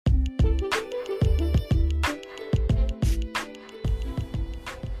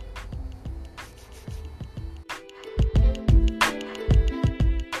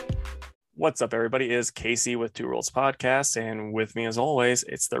What's up, everybody? It is Casey with Two Rules Podcast, and with me, as always,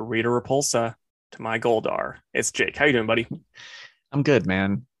 it's the Rita Repulsa to my Goldar. It's Jake. How you doing, buddy? I'm good,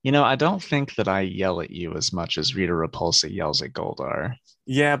 man. I don't think that I yell at you as much as Rita Repulsa yells at Goldar.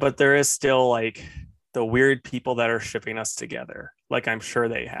 Yeah, but there is still like the weird people that are shipping us together. Like I'm sure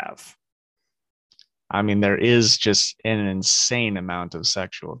they have. I mean, there is just an insane amount of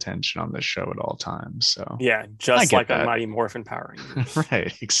sexual tension on this show at all times. So Yeah, I just get like on that. Mighty Morphin Power Rangers.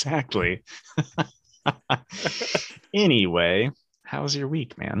 Right, exactly. Anyway, how was your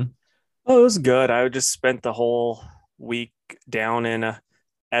week, man? Oh, it was good. I just spent the whole week down in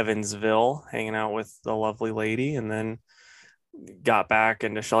Evansville hanging out with the lovely lady, and then got back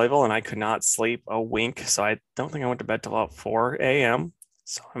into Shelbyville and I could not sleep a wink. So I don't think I went to bed till about 4 a.m.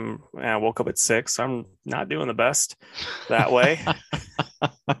 So I woke up at 6. So I'm not doing the best that way.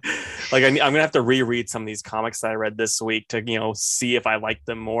 Like I'm gonna have to reread some of these comics that I read this week to see if I like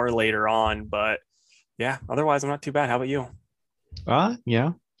them more later on. But yeah, otherwise I'm not too bad. How about you?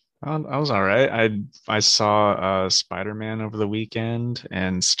 Yeah. I was all right. I saw Spider-Man over the weekend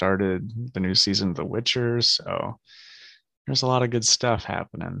and started the new season of The Witcher, so there's a lot of good stuff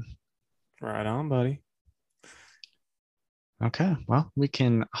happening. Right on, buddy. Okay, well, we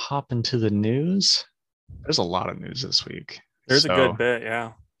can hop into the news. There's a lot of news this week. There's a good So bit,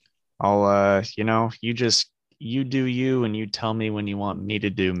 yeah. I'll you do you and you tell me when you want me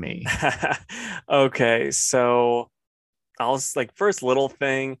to do me. Okay, so I'll just like first little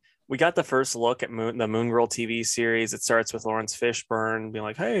thing. We got the first look at the Moon Girl TV series. It starts with Lawrence Fishburne being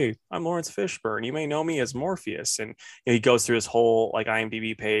like, "Hey, I'm Lawrence Fishburne. You may know me as Morpheus." And he goes through his whole like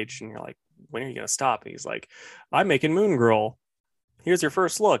IMDb page, and you're like, "When are you gonna stop?" And he's like, "I'm making Moon Girl. Here's your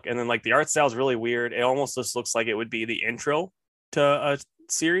first look." And then like the art style is really weird. It almost just looks like it would be the intro to a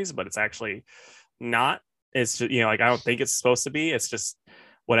series, but it's actually not. It's just like I don't think it's supposed to be. It's just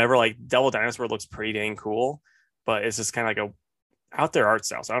whatever. Like Devil Dinosaur looks pretty dang cool, but it's just kind of like a out there art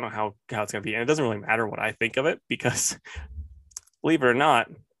style. So I don't know how it's gonna be, and it doesn't really matter what I think of it because believe it or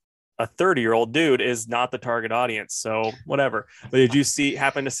not, a 30-year-old dude is not the target audience. So whatever. But did you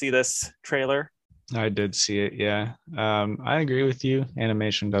happen to see this trailer? I did see it, yeah. I agree with you.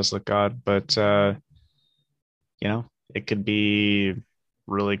 Animation does look odd, but it could be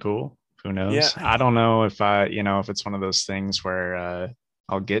really cool. Who Yeah. knows? I don't know if if it's one of those things where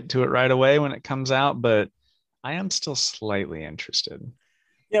I'll get to it right away when it comes out, but I am still slightly interested.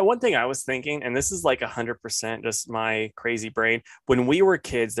 Yeah, one thing I was thinking, and this is like 100% just my crazy brain. When we were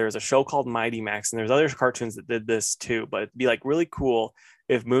kids, there was a show called Mighty Max, and there's other cartoons that did this too. But it'd be like really cool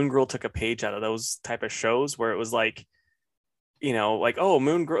if Moon Girl took a page out of those type of shows where it was like, like, oh,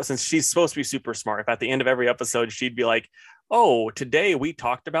 Moon Girl, since she's supposed to be super smart, if at the end of every episode she'd be like, oh, today we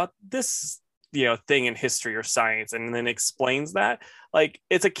talked about this, thing in history or science, and then explains that. Like,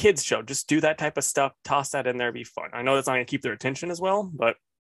 it's a kids show. Just do that type of stuff, toss that in there, be fun. I know that's not gonna keep their attention as well, but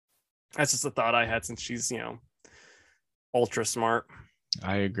that's just a thought I had since she's, ultra smart.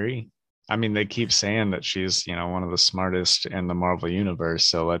 I agree. I mean, they keep saying that she's, one of the smartest in the Marvel universe.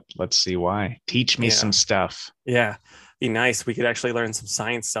 So let's see why. Teach me Yeah. some stuff. Yeah. Be nice. We could actually learn some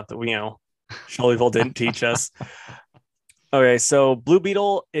science stuff that we, Shelbyville didn't teach us. Okay. So Blue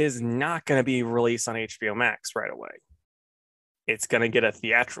Beetle is not going to be released on HBO Max right away. It's going to get a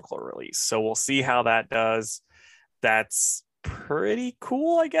theatrical release. So we'll see how that does. That's pretty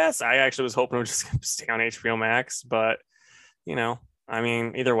cool, I guess. I actually was hoping it would just stay on HBO Max, but I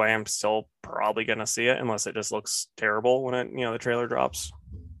mean, either way, I'm still probably gonna see it unless it just looks terrible when the trailer drops.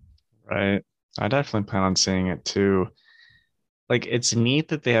 Right. I definitely plan on seeing it too. Like, it's neat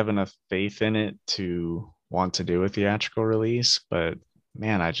that they have enough faith in it to want to do a theatrical release, but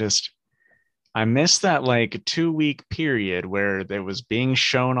man, I missed that like 2 week period where it was being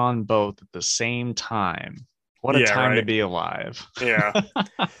shown on both at the same time. What a Yeah, time to right. be alive. Yeah.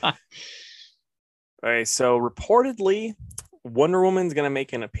 All right. So reportedly, Wonder Woman's gonna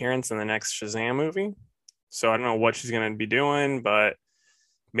make an appearance in the next Shazam movie. So I don't know what she's gonna be doing, but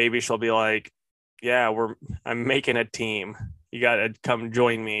maybe she'll be like, "Yeah, I'm making a team. You gotta come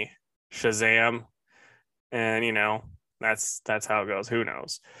join me, Shazam." And that's how it goes. Who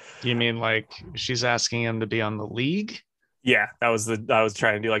knows? You mean like she's asking him to be on the league? Yeah, I was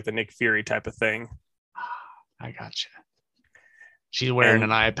trying to do like the Nick Fury type of thing. I gotcha. She's wearing an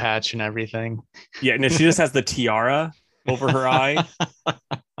And eye patch and everything. yeah, no, she just has the tiara over her eye.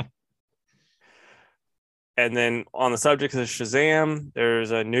 And then on the subject of Shazam,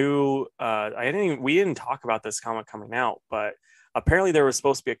 there's a new we didn't talk about this comic coming out, but apparently there was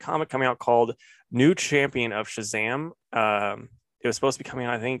supposed to be a comic coming out called New Champion of Shazam. It was supposed to be coming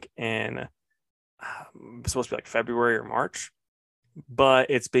out, I think, in supposed to be like February or March. but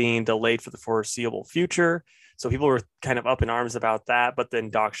it's being delayed for the foreseeable future. So people were kind of up in arms about that. But then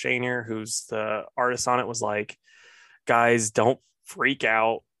Doc Shaner, who's the artist on it, was like, guys, don't freak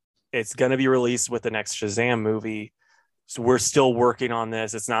out. It's going to be released with the next Shazam movie. So we're still working on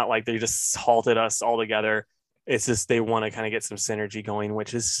this. It's not like they just halted us altogether. It's just they want to kind of get some synergy going,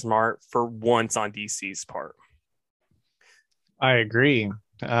 which is smart for once on DC's part. I agree.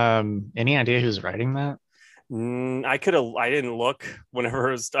 Any idea who's writing that? I didn't look whenever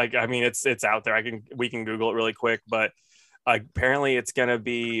it was like, I mean, it's out there. We can Google it really quick, but apparently it's going to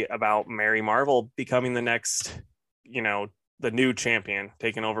be about Mary Marvel becoming the next, the new champion,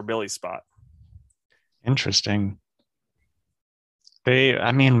 taking over Billy's spot. Interesting.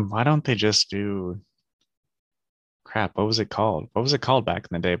 Why don't they just do crap? What was it called? What was it called back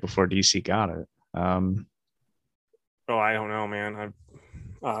in the day before DC got it? Oh, I don't know, man.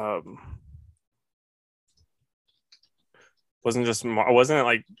 Wasn't it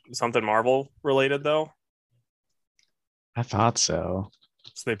like something Marvel related though? I thought so.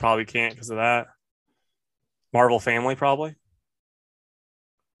 So they probably can't because of that. Marvel Family, probably.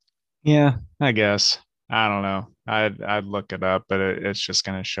 Yeah, I guess. I don't know. I'd look it up, but it's just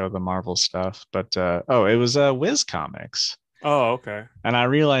gonna show the Marvel stuff. But it was Wiz Comics. Oh, okay. And I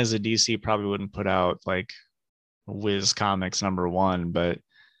realized that DC probably wouldn't put out like Wiz Comics #1, but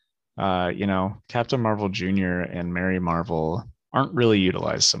Captain Marvel Jr. and Mary Marvel aren't really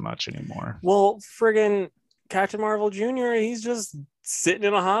utilized so much anymore. Well, friggin' Captain Marvel Jr., he's just sitting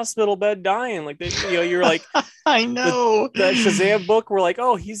in a hospital bed dying. Like, you're like, I know. The Shazam book, we're like,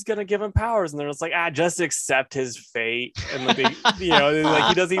 oh, he's going to give him powers. And then it's like, just accept his fate. And the big, like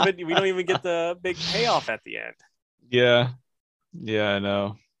we don't even get the big payoff at the end. Yeah. Yeah, I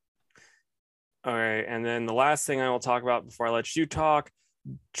know. All right. And then the last thing I will talk about before I let you talk,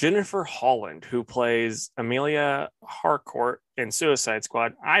 Jennifer Holland, who plays Amelia Harcourt in Suicide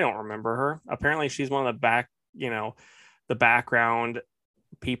Squad. I don't remember her. Apparently she's one of the background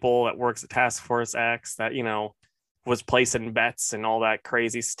people that works at Task Force X that, was placing bets and all that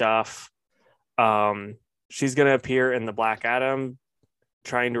crazy stuff. She's going to appear in the Black Adam,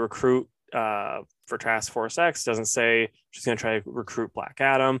 trying to recruit for Task Force X. Doesn't say she's going to try to recruit Black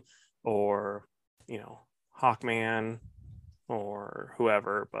Adam or, Hawkman or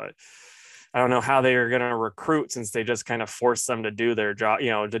whoever, but I don't know how they are going to recruit since they just kind of force them to do their job,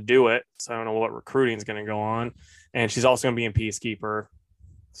 to do it. So I don't know what recruiting is going to go on. And she's also going to be in Peacekeeper.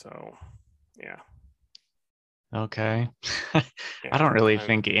 So, yeah. Okay. I don't really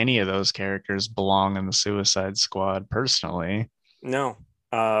think any of those characters belong in the Suicide Squad personally. No.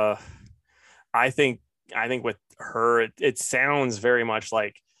 I think with her, it sounds very much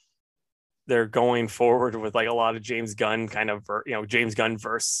like they're going forward with like a lot of James Gunn kind of, James Gunn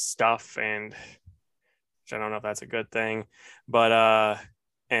verse stuff. And which I don't know if that's a good thing, but,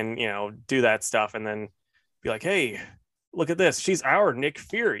 do that stuff and then be like, hey, look at this. She's our Nick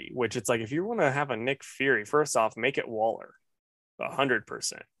Fury, which it's like, if you want to have a Nick Fury, first off, make it Waller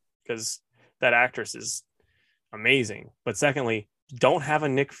 100%, because that actress is amazing. But secondly, don't have a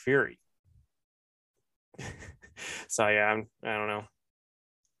Nick Fury. So yeah, I don't know.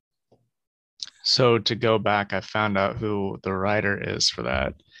 So to go back, I found out who the writer is for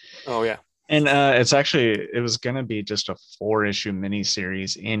that. Oh yeah. And it was going to be just a 4-issue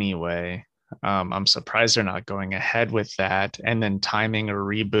miniseries anyway. I'm surprised they're not going ahead with that and then timing a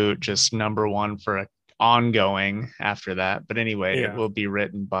reboot just #1 for an ongoing after that. But anyway, It will be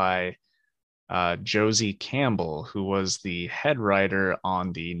written by Josie Campbell, who was the head writer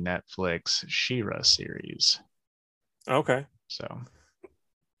on the Netflix She-Ra series. Okay. So.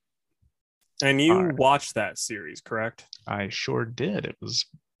 And you watched that series, correct? I sure did. It was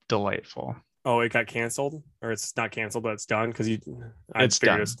delightful. Oh, it got canceled? Or it's not canceled, but it's done? Because it's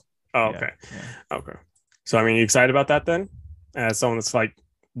done. Oh, okay. Yeah. Okay. So, I mean, you excited about that then? As someone that's like,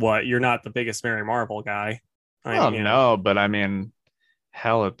 what? You're not the biggest Mary Marvel guy. No, but I mean,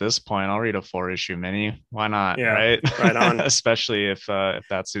 hell, at this point, I'll read a 4-issue mini. Why not? Yeah, right. Right on. Especially if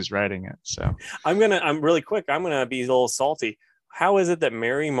that's who's writing it. So I'm really quick. I'm gonna be a little salty. How is it that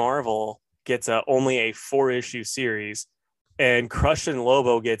Mary Marvel gets only a 4-issue series, and Crush and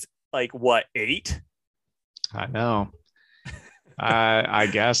Lobo gets like what, 8? I know. I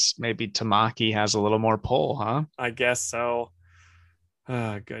guess maybe Tamaki has a little more pull, huh? I guess so.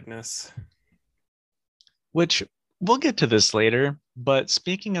 Oh, goodness. Which we'll get to this later. But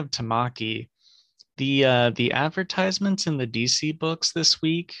speaking of Tamaki, the advertisements in the DC books this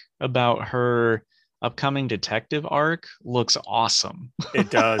week about her upcoming detective arc looks awesome.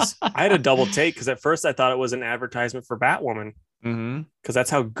 It does. I had a double take because at first I thought it was an advertisement for Batwoman. Because that's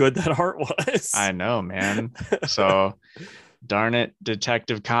how good that art was. I know, man. So Darn it,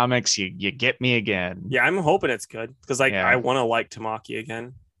 Detective Comics, you get me again. Yeah, I'm hoping it's good because like I Yeah. want to like Tamaki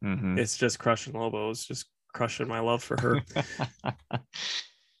again. Hmm. It's just crushing Lobos, just crushing my love for her.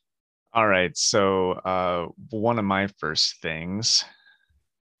 All right. So one of my first things,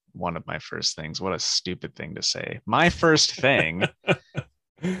 what a stupid thing to say. My first thing,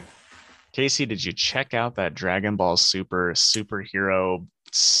 Casey, did you check out that Dragon Ball Super superhero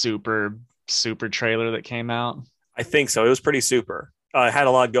super trailer that came out? I think so. It was pretty super. It had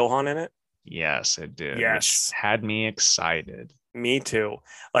a lot of Gohan in it. Yes, it did, which Yes, had me excited. me too.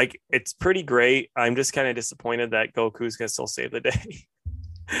 Like it's pretty great. I'm just kind of disappointed that Goku's gonna still save the day.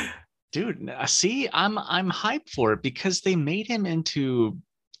 Dude, see, I'm hyped for it because they made him into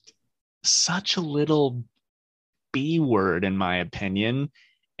such a little B word in my opinion.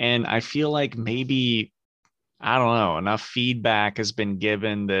 And I feel like maybe, I don't know, enough feedback has been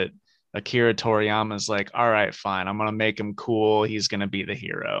given that Akira Toriyama's like, all right, fine, I'm gonna make him cool. He's gonna be the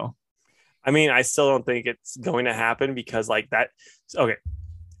hero. I mean, I still don't think it's going to happen because like that. Okay,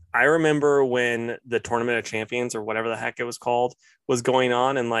 I remember when the Tournament of Champions or whatever the heck it was called was going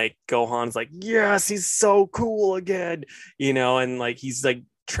on, and like Gohan's like, yes, he's so cool again, and like he's like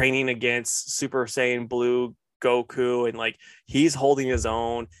training against Super Saiyan Blue Goku, and like he's holding his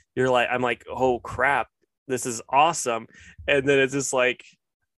own. I'm like, oh crap, this is awesome. And then it's just like,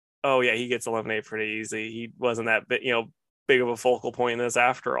 oh yeah, he gets eliminated pretty easy. He wasn't that big of a focal point in this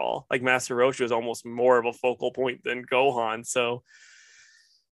after all. Like Master Roshi was almost more of a focal point than Gohan, so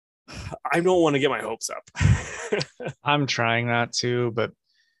I don't want to get my hopes up. I'm trying not to, but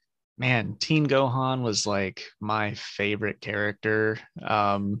man, Teen Gohan was like my favorite character.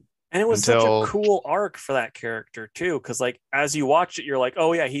 And it was such a Until cool arc for that character too, because like as you watch it, you're like,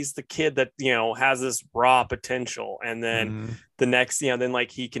 oh yeah, he's the kid that has this raw potential, and then mm, the next, then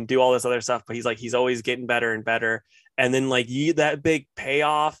like he can do all this other stuff, but he's always getting better and better, and then like that big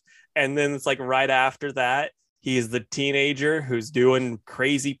payoff, and then it's like right after that, he's the teenager who's doing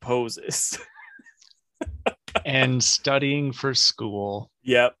crazy poses. and studying for school,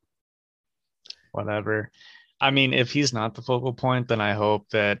 Yep. whatever. I mean, if he's not the focal point, then I hope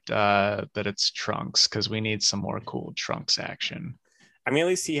that it's Trunks because we need some more cool Trunks action. I mean, at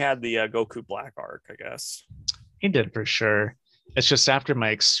least he had the Goku Black arc, I guess. He did for sure. It's just after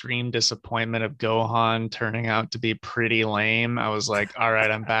my extreme disappointment of Gohan turning out to be pretty lame, I was like, all right,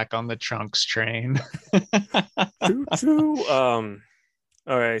 I'm back on the Trunks train. Choo choo. All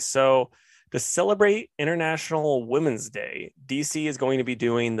right, so to celebrate International Women's Day, DC is going to be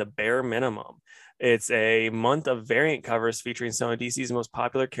doing the bare minimum. It's a month of variant covers featuring some of DC's most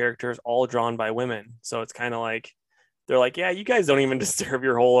popular characters, all drawn by women. So it's kind of like they're like, yeah, you guys don't even deserve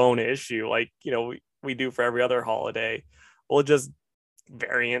your whole own issue, like we do for every other holiday. We'll just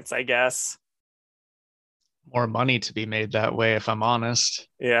variants, I guess. More money to be made that way, if I'm honest.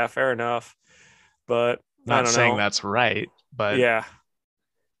 Yeah, fair enough. But I Not don't saying know. that's right, but Yeah,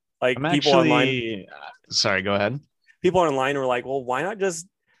 like I'm actually sorry, go ahead. people online were like, well, why not just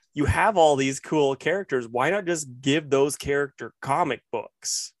you have all these cool characters? Why not just give those character comic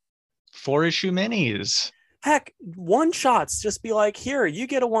books? 4 issue minis. Heck, one shots, just be like, here, you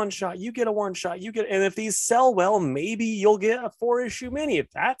get a one shot, you get a one shot, and if these sell well, maybe you'll get a 4 issue mini.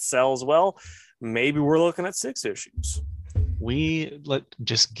 If that sells well, maybe we're looking at 6 issues.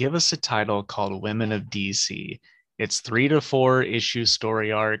 Just give us a title called Women of DC. It's 3 to 4 issue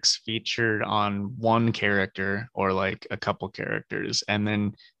story arcs featured on one character or like a couple characters, and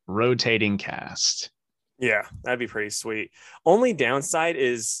then rotating cast. Yeah, that'd be pretty sweet. Only downside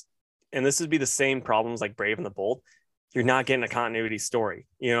is, and this would be the same problems like Brave and the Bold, you're not getting a continuity story.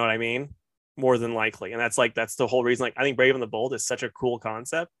 You know what I mean? More than likely. And that's the whole reason. Like, I think Brave and the Bold is such a cool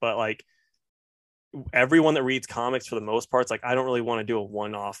concept, but like everyone that reads comics for the most part, it's like, I don't really want to do a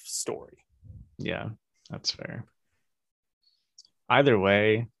one-off story. Yeah, that's fair. Either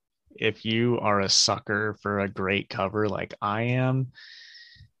way, if you are a sucker for a great cover like I am,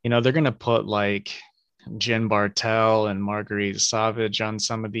 they're going to put like Jen Bartel and Marguerite Savage on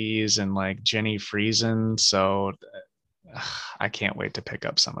some of these and like Jenny Friesen. So I can't wait to pick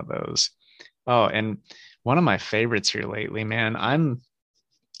up some of those. Oh, and one of my favorites here lately, man,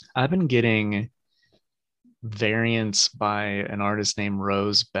 I've been getting variants by an artist named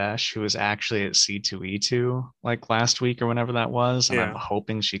Rose Besh, who was actually at C2E2 like last week or whenever that was. And I'm Yeah.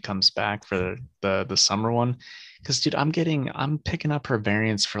 hoping she comes back for the summer one. Because dude, I'm picking up her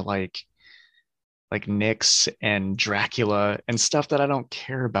variants for like Nyx and Dracula and stuff that I don't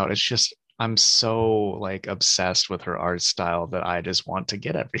care about. It's just I'm so like obsessed with her art style that I just want to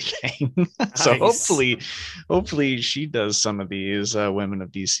get everything. So Nice. hopefully she does some of these Women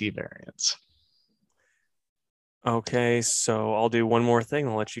of DC variants. Okay, so I'll do one more thing.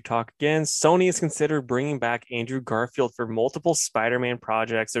 I'll let you talk again. Sony is considered bringing back Andrew Garfield for multiple Spider-Man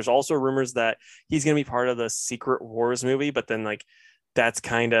projects. There's also rumors that he's going to be part of the Secret Wars movie, but then like that's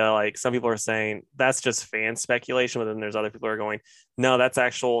kind of like some people are saying that's just fan speculation, but then there's other people who are going, no, that's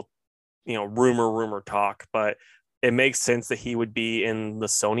actual, rumor talk. But it makes sense that he would be in the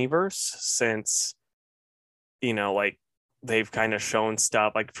Sonyverse since like they've kind of shown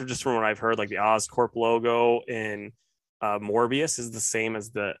stuff like from what I've heard, like the Oscorp logo in Morbius is the same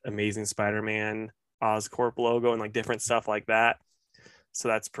as the Amazing Spider-Man Oscorp logo and like different stuff like that. So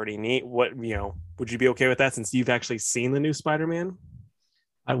that's pretty neat. What would you be okay with that since you've actually seen the new Spider-Man?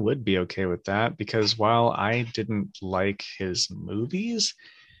 I would be okay with that because while I didn't like his movies,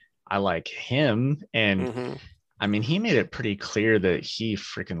 I like him. And Mm-hmm. I mean, he made it pretty clear that he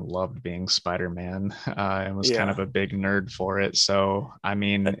freaking loved being Spider-Man and was kind Yeah. of a big nerd for it. So, I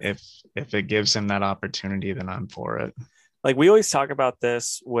mean, if it gives him that opportunity, then I'm for it. Like we always talk about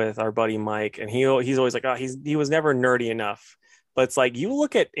this with our buddy Mike, and he's always like, oh, he was never nerdy enough. But it's like you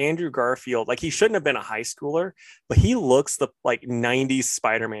look at Andrew Garfield, like he shouldn't have been a high schooler, but he looks the like '90s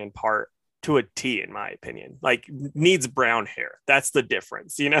Spider-Man part to a T, in my opinion. Like needs brown hair. That's the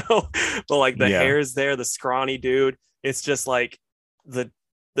difference, you know. But like the Yeah, hair is there, the scrawny dude. It's just like the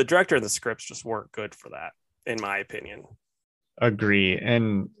the director and the scripts just weren't good for that, in my opinion. agree.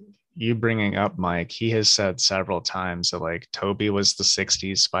 And you bringing up Mike, he has said several times that like Toby was the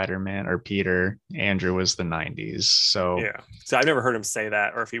 60s Spider-Man or Peter, Andrew was the 90s. So, Yeah. So I've never heard him say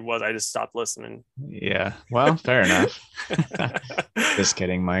that, or if he was, I just stopped listening. yeah, well, fair enough. Just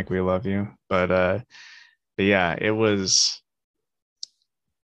kidding, Mike. We love you. But yeah, it was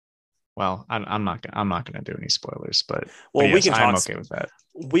well, I'm not gonna do any spoilers, but Well, we yes, can I'm talk. okay with that.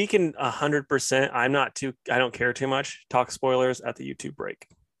 We can 100%. I'm not too. I don't care too much. Talk spoilers at the YouTube break.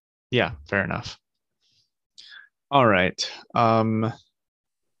 Yeah, fair enough. All right.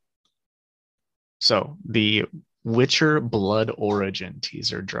 So the Witcher Blood Origin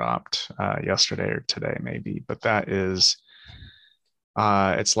teaser dropped yesterday or today, maybe, but that is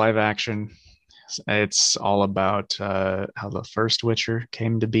it's live action. It's all about how the first Witcher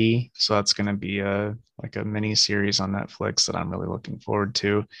came to be. So that's going to be a like a mini series on Netflix that I'm really looking forward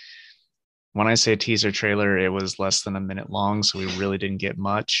to. When I say teaser trailer, it was less than a minute long, so we really didn't get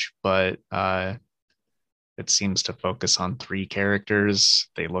much, but it seems to focus on three characters.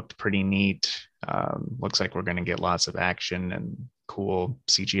 They looked pretty neat. Looks like we're going to get lots of action and cool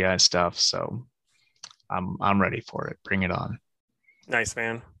CGI stuff. So I'm ready for it. Bring it on. Nice,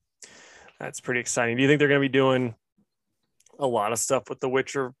 man. That's pretty exciting. Do you think they're going to be doing a lot of stuff with the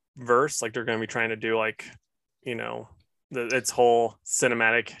Witcher verse? Like they're going to be trying to do like, you know, its whole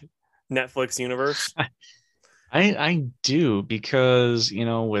cinematic Netflix universe? I do because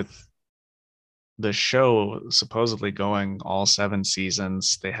with the show supposedly going all 7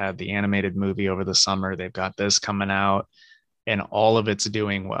 seasons, they had the animated movie over the summer. They've got this coming out, and all of it's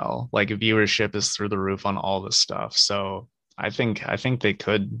doing well. Like viewership is through the roof on all this stuff. So I think they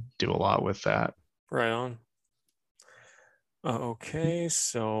could do a lot with that. Right on. Okay,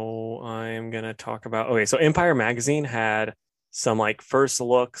 so I'm gonna talk about. Okay, so Empire Magazine had some like first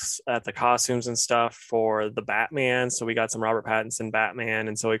looks at the costumes and stuff for the Batman. So we got some Robert Pattinson Batman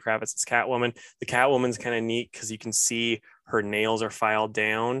and Zoe Kravitz as Catwoman. The Catwoman's kind of neat because you can see her nails are filed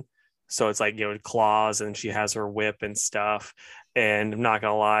down, so it's like claws, and she has her whip and stuff. And I'm not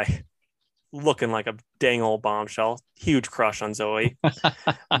gonna lie, looking like a dang old bombshell. Huge crush on Zoe,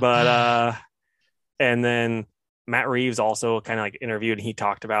 but and then Matt Reeves also kind of like interviewed and he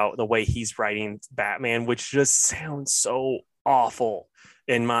talked about the way he's writing Batman, which just sounds so awful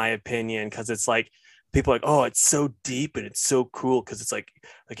in my opinion, because it's like people are like, oh, it's so deep and it's so cool because it's like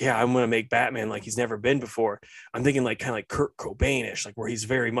yeah, I'm gonna make Batman like he's never been before. I'm thinking like kind of like Kurt Cobainish, like where he's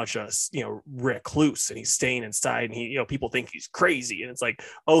very much a recluse and he's staying inside and he people think he's crazy, and it's like,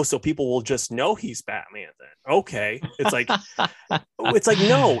 oh, so people will just know he's Batman then. Okay, it's like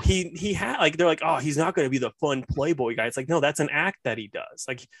no, he had like they're like, oh, he's not going to be the fun playboy guy. It's like no, that's an act that he does.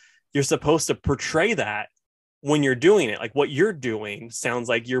 Like you're supposed to portray that when you're doing it. Like what you're doing sounds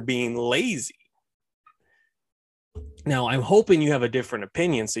like you're being lazy. Now I'm hoping you have a different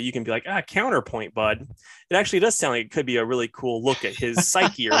opinion so you can be like, counterpoint, bud. It actually does sound like it could be a really cool look at his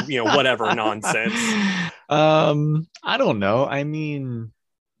psyche or whatever nonsense. I don't know. I mean,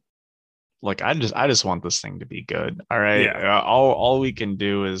 look, I just want this thing to be good. All right. Yeah. All we can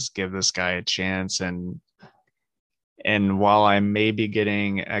do is give this guy a chance, and while I may be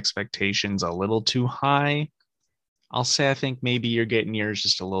getting expectations a little too high, I'll say I think maybe you're getting yours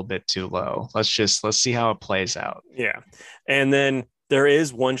just a little bit too low. Let's see how it plays out. Yeah. And then there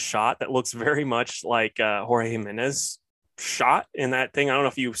is one shot that looks very much like Jorge Jimenez shot in that thing. I don't know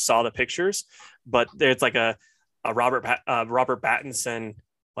if you saw the pictures, but it's like a Robert Pattinson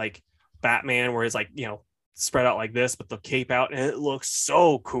like Batman where he's like, you know, spread out like this, but the cape out, and it looks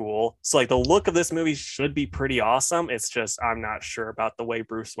so cool. So like the look of this movie should be pretty awesome. It's just I'm not sure about the way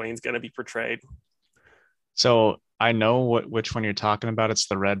Bruce Wayne's going to be portrayed. So I know which one you're talking about. It's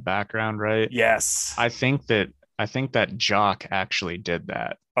the red background, right? Yes. I think that Jock actually did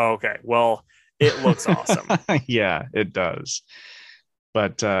that. Okay. Well, it looks awesome. Yeah, it does.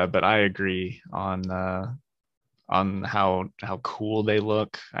 But I agree on how cool they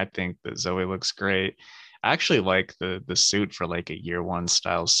look. I think that Zoe looks great. I actually like the suit for like a year one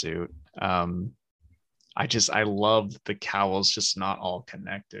style suit. I love the cowls just not all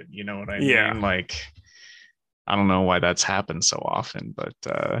connected. You know what I Yeah. mean? Like I don't know why that's happened so often, but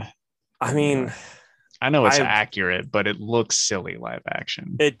I mean, I know it's I accurate, but it looks silly live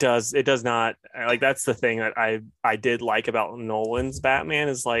action. it does not like that's the thing that I did like about Nolan's Batman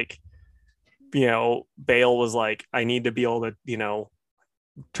is like, you know, Bale was like, I need to be able to, you know,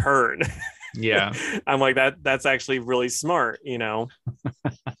 turn. Yeah. I'm like that's actually really smart, you know.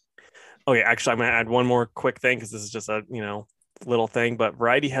 Okay, actually I'm gonna add one more quick thing because this is just a, you know, little thing, but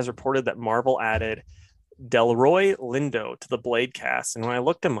Variety has reported that Marvel added Delroy Lindo to the Blade cast. And when I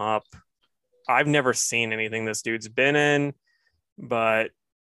looked him up, I've never seen anything this dude's been in, but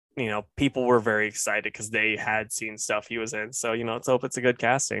you know, people were very excited because they had seen stuff he was in. So, you know, let's hope it's a good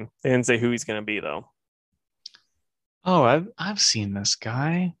casting. They didn't say who he's going to be, though. Oh, I've seen this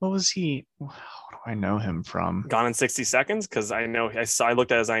guy. What was he? What do I know him from? Gone in 60 Seconds, because I know I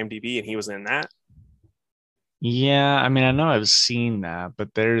looked at his IMDb and he was in that. Yeah, I mean, I know I've seen that,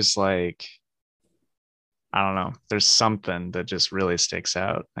 but there's like, I don't know. There's something that just really sticks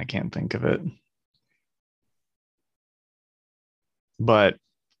out. I can't think of it. But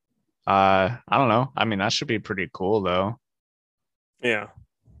I don't know. I mean, that should be pretty cool though. Yeah.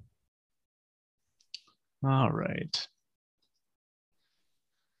 All right.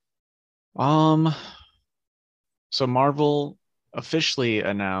 Um, so Marvel officially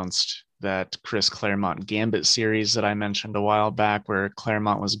announced that Chris Claremont Gambit series that I mentioned a while back, where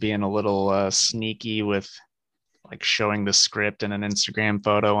Claremont was being a little sneaky with like showing the script and an Instagram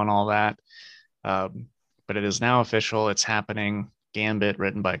photo and all that. But it is now official. It's happening. Gambit,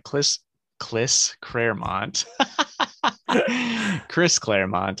 written by Chris Claremont, Chris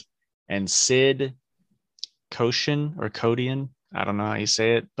Claremont, and Sid Koshin or Kodian. I don't know how you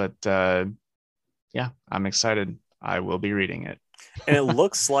say it, but yeah, I'm excited. I will be reading it. And it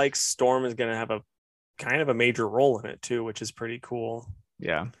looks like Storm is going to have a kind of a major role in it, too, which is pretty cool.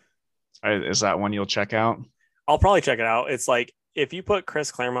 Yeah. Is that one you'll check out? I'll probably check it out. It's like if you put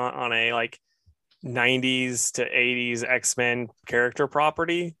Chris Claremont on a like 90s to 80s X-Men character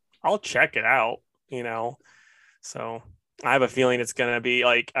property, I'll check it out, you know. So I have a feeling it's gonna be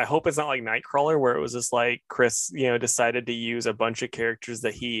like, I hope it's not like Nightcrawler where it was just like Chris, you know, decided to use a bunch of characters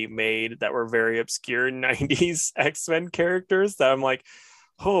that he made that were very obscure 90s X-Men characters that I'm like,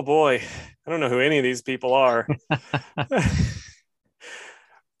 oh boy, I don't know who any of these people are.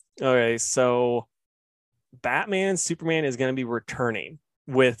 Okay, so Batman Superman is going to be returning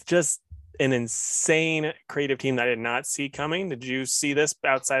with just an insane creative team that I did not see coming. Did you see this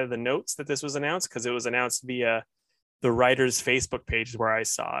outside of the notes that this was announced? Because it was announced via the writer's Facebook page where I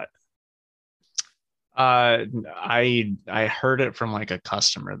saw it. I heard it from like a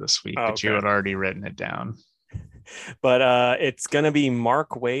customer this week, but you Okay. had already written it down. But it's going to be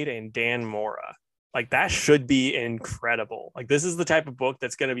Mark Waid and Dan Mora. Like that should be incredible. Like this is the type of book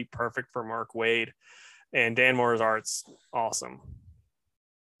that's going to be perfect for Mark Waid, and Dan Mora's art's awesome.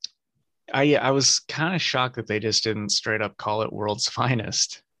 I was kind of shocked that they just didn't straight up call it World's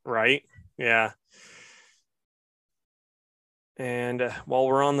Finest. Right? Yeah. And while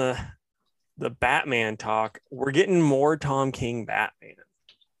we're on the Batman talk, we're getting more Tom King Batman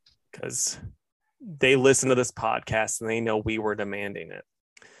because they listen to this podcast and they know we were demanding it.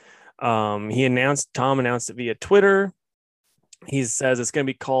 Tom announced it via Twitter. He says it's going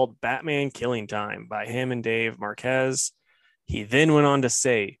to be called Batman Killing Time by him and Dave Marquez. He then went on to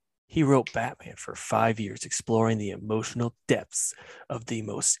say he wrote Batman for 5 years, exploring the emotional depths of the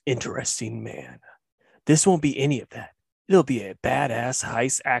most interesting man. This won't be any of that. It'll be a badass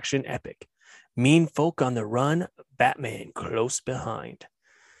heist action epic. Mean folk on the run, Batman close behind.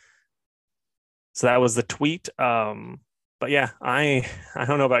 So that was the tweet. But yeah, I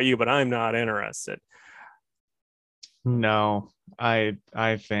don't know about you, but I'm not interested. No, I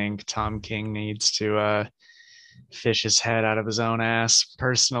think Tom King needs to fish his head out of his own ass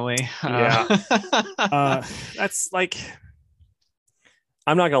personally. Yeah. That's like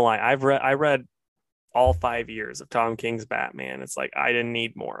I'm not gonna lie. I read all 5 years of Tom King's Batman. It's like I didn't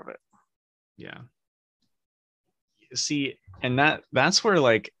need more of it. Yeah. See, and that's where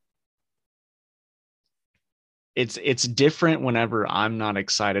like it's different whenever I'm not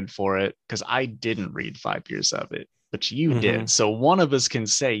excited for it because I didn't read 5 years of it, but you Mm-hmm. did. So one of us can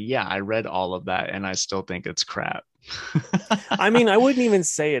say, yeah, I read all of that and I still think it's crap. I mean, I wouldn't even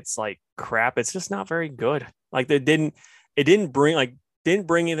say it's like crap. It's just not very good. Like it didn't bring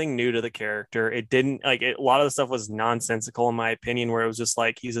anything new to the character. It didn't like it, a lot of the stuff was nonsensical in my opinion, where it was just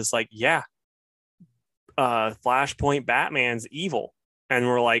like he's just like, yeah, Flashpoint Batman's evil. And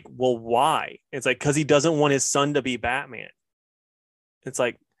we're like, well, why? It's like, because he doesn't want his son to be Batman. It's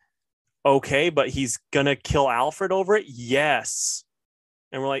like, okay, but he's gonna kill Alfred over it? Yes.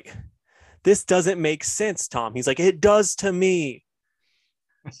 And we're like, this doesn't make sense, Tom. He's like, it does to me.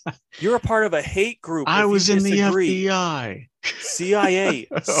 You're a part of a hate group I if you was in the disagree. FBI. CIA,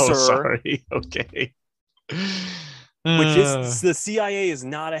 Oh, sir, sorry. Okay. which is the CIA is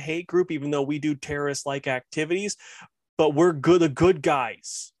not a hate group, even though we do terrorist like activities, but we're good, the good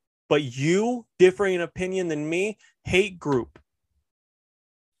guys. But you, differing in opinion than me, hate group.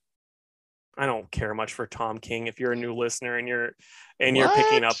 I don't care much for Tom King if you're a new listener and you're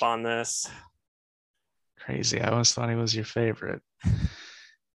picking up What? on this. Crazy. I always thought he was your favorite.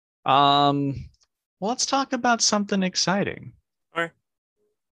 Um, well, let's talk about something exciting. All right.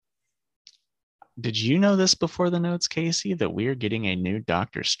 Did you know this before the notes, Casey, that we're getting a new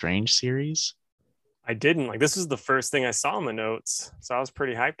Doctor Strange series? I didn't like this is the first thing I saw in the notes. So I was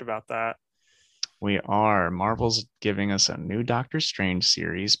pretty hyped about that. We are. Marvel's giving us a new Doctor Strange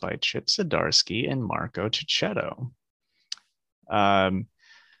series by Chip Zdarsky and Marco Cicchetto. Um,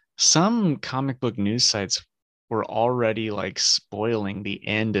 some comic book news sites were already like spoiling the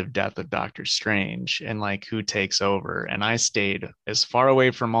end of Death of Doctor Strange and like who takes over. And I stayed as far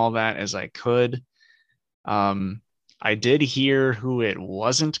away from all that as I could. Um, I did hear who it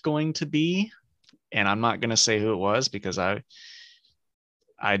wasn't going to be, and I'm not going to say who it was because I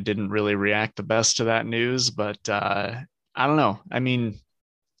didn't really react the best to that news, but I don't know. I mean,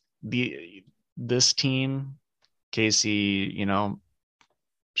 the this team, Casey,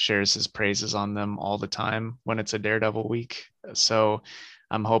 shares his praises on them all the time when it's a Daredevil week. So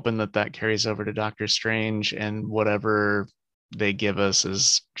I'm hoping that that carries over to Doctor Strange, and whatever they give us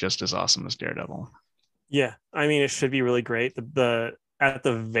is just as awesome as Daredevil. Yeah, I mean, it should be really great. The at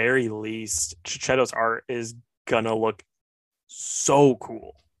the very least, Chichetto's art is gonna look so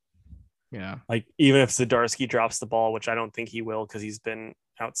cool. Yeah. Like even if Zdarsky drops the ball, which I don't think he will, because he's been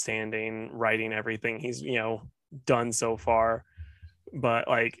outstanding writing everything he's done so far. But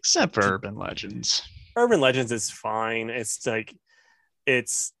like Except for Urban Legends. Urban Legends is fine. It's like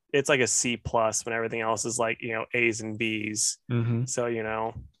it's like a C plus when everything else is like A's and B's. Mm-hmm. So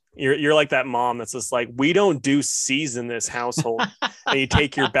you're like that mom that's just like, we don't do C's in this household, and you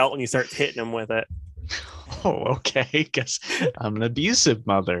take your belt and you start hitting them with it. Oh, okay. Because I'm an abusive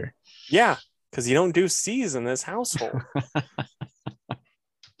mother. Yeah, because you don't do C's in this household.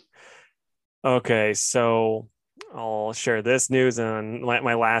 Okay, so I'll share this news, and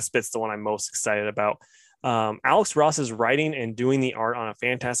my last bit's the one I'm most excited about. Alex Ross is writing and doing the art on a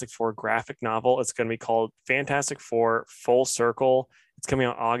Fantastic Four graphic novel. It's going to be called Fantastic Four Full Circle. It's coming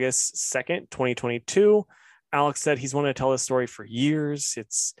out August 2nd, 2022. Alex said he's wanted to tell this story for years.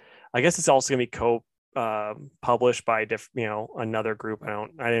 I guess it's also going to be published by another group. I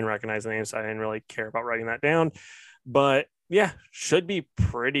didn't recognize the name, so I didn't really care about writing that down. But yeah, should be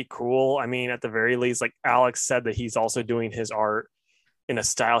pretty cool. I mean, at the very least, like Alex said that he's also doing his art in a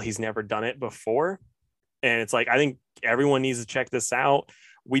style he's never done it before. And it's like, I think everyone needs to check this out.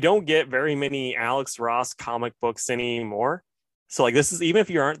 We don't get very many Alex Ross comic books anymore. So like this is, even if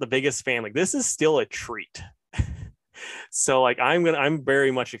you aren't the biggest fan, like this is still a treat. So like I'm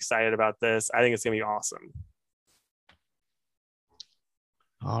very much excited about this. I think it's gonna be awesome.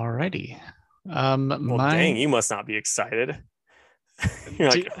 Alrighty. Well, dang, My you must not be excited. You're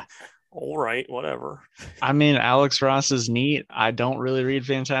like, all right, whatever. I mean, Alex Ross is neat. I don't really read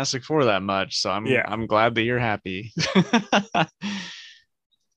Fantastic Four that much, so I'm Yeah. I'm glad that you're happy. I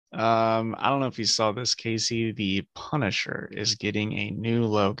don't know if you saw this, Casey. The Punisher is getting a new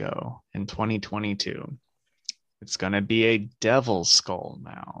logo in 2022. It's gonna be a devil skull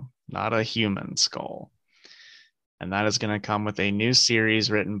now, not a human skull. And that is going to come with a new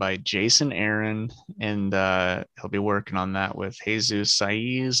series written by Jason Aaron, and he'll be working on that with Jesus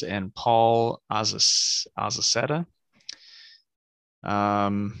Saiz and Paul Azaceta.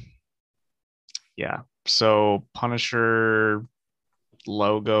 Yeah, so Punisher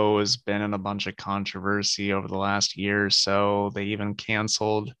logo has been in a bunch of controversy over the last year or so. They even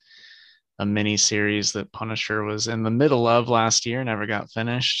canceled a mini series that Punisher was in the middle of last year, never got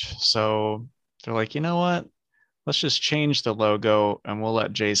finished. So they're like, you know what? Let's just change the logo and we'll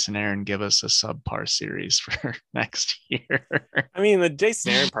let Jason Aaron give us a subpar series for next year. I mean, the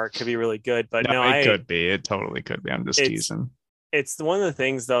Jason Aaron part could be really good, but No, no, it could be. It totally could be. I'm just it's teasing. it's one of the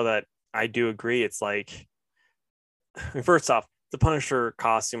things though that I do agree. It's like, I mean, first off, the Punisher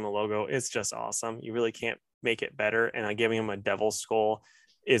costume and logo is just awesome. You really can't make it better, and giving him a devil skull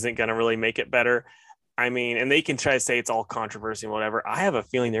isn't going to really make it better. I mean, and they can try to say it's all controversy and whatever. I have a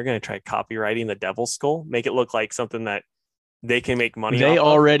feeling they're going to try copywriting the devil skull, make it look like something that they can make money They off of.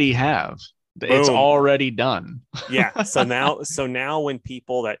 already have. It's Boom. already done. Yeah. So now when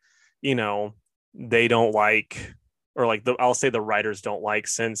people that, you know, they don't like, or like I'll say the writers don't like,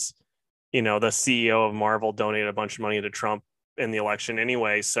 since, the CEO of Marvel donated a bunch of money to Trump in the election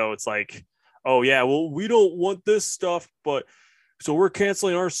anyway. So it's like, oh yeah, well, we don't want this stuff, but so we're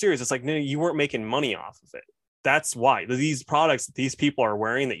canceling our series. It's like, no, you weren't making money off of it. That's why these products that these people are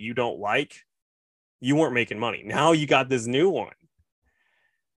wearing that you don't like, you weren't making money. Now you got this new one,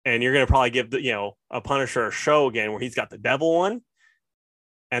 and you're going to probably give a Punisher a show again where he's got the devil one.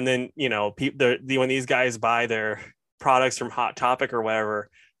 And then, when these guys buy their products from Hot Topic or whatever,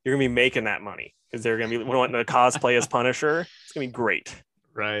 you're going to be making that money because they're going to be wanting to cosplay as Punisher. It's going to be great.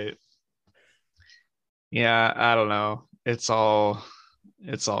 Right. Yeah, I don't know. It's all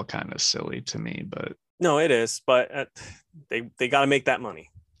kind of silly to me, but no, it is. But they got to make that money.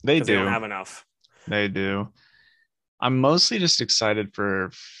 They do. They don't have enough. They do. I'm mostly just excited for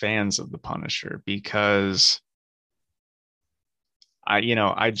fans of the Punisher because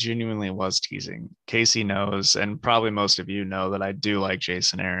I genuinely was teasing. Casey knows, and probably most of you know that I do like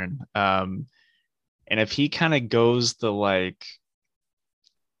Jason Aaron. And if he kind of goes the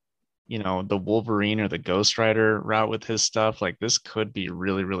the Wolverine or the Ghost Rider route with his stuff, like this could be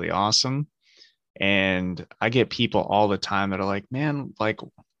really, really awesome. And I get people all the time that are like, man, like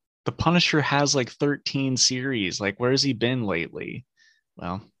the Punisher has like 13 series. Like, where's he been lately?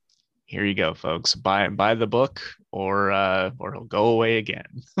 Well, here you go, folks. Buy the book or he'll go away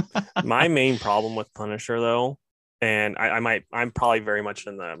again. My main problem with Punisher though, and I'm probably very much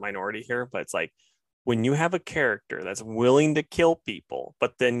in the minority here, but it's like when you have a character that's willing to kill people,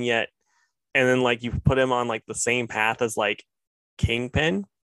 but then yet, and then like you put him on like the same path as like Kingpin,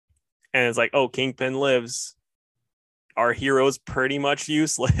 and it's like, oh, Kingpin lives. Our hero's pretty much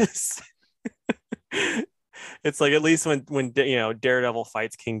useless. It's like, at least when Daredevil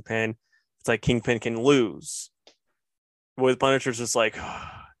fights Kingpin, it's like Kingpin can lose. With Punisher's just like,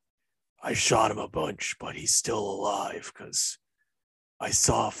 oh, I shot him a bunch, but he's still alive because I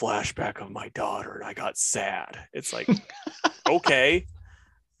saw a flashback of my daughter and I got sad. It's like, okay.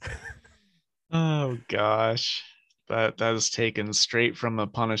 Oh gosh. That is taken straight from a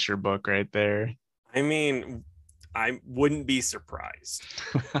Punisher book right there. I mean, I wouldn't be surprised.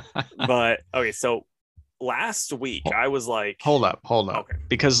 But okay, so last week I was like, hold up. Okay.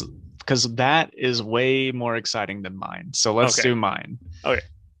 Because that is way more exciting than mine. So let's do mine. Okay.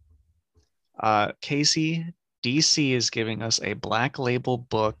 Casey, DC is giving us a Black Label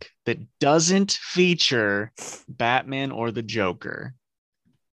book that doesn't feature Batman or the Joker.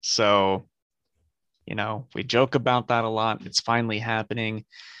 So, we joke about that a lot. It's finally happening.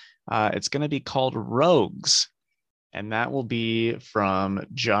 It's going to be called Rogues, and that will be from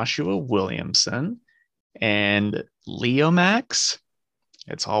Joshua Williamson and Leo Max.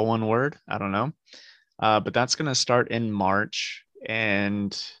 It's all one word. I don't know. But that's going to start in March,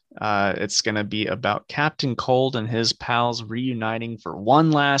 and it's going to be about Captain Cold and his pals reuniting for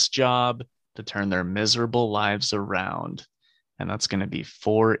one last job to turn their miserable lives around. And that's going to be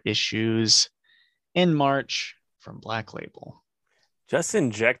 4 issues in March from Black Label. Just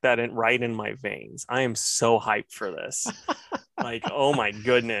inject that right in my veins. I am so hyped for this. Like, oh my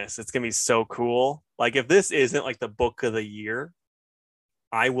goodness, it's going to be so cool. Like, if this isn't like the book of the year,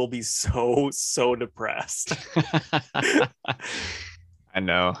 I will be so depressed. I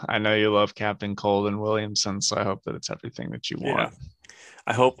know you love Captain Cold and Williamson, so I hope that it's everything that you want.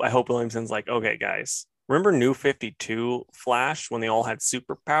 I hope Williamson's like, okay, guys, remember New 52 Flash when they all had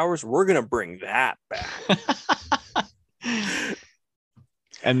superpowers? We're gonna bring that back.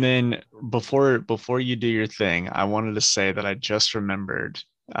 And then before you do your thing, I wanted to say that I just remembered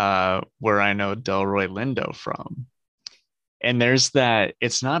where I know Delroy Lindo from. And there's that,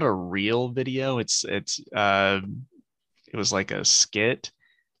 it's not a real video, it was like a skit,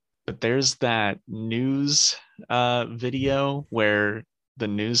 but there's that news video where the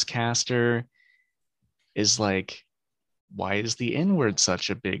newscaster is like why is the N-word such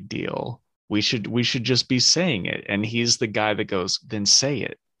a big deal? We should just be saying it. And he's the guy that goes, then say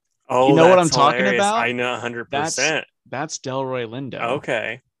it. You Oh, know what that's I'm talking hilarious. about? I know That's 100%. that's Delroy Lindo.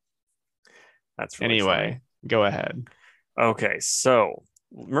 Okay. That's really funny. Anyway, go ahead. Okay, so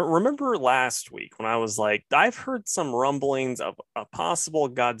remember last week when I was like, I've heard some rumblings of a possible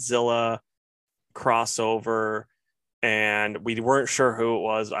Godzilla crossover, and we weren't sure who it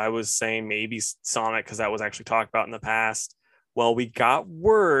was. I was saying maybe Sonic because that was actually talked about in the past. Well, we got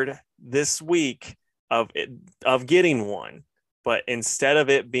word this week of getting one, but instead of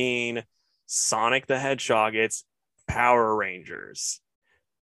it being Sonic the Hedgehog, it's Power Rangers.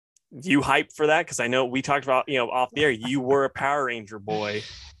 You hyped for that? Because I know we talked about, off the air, you were a Power Ranger boy.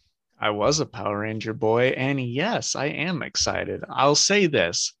 I was a Power Ranger boy, and yes, I am excited. I'll say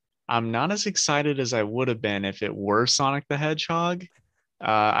this. I'm not as excited as I would have been if it were Sonic the Hedgehog.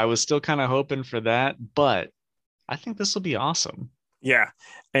 I was still kind of hoping for that, but I think this will be awesome. Yeah.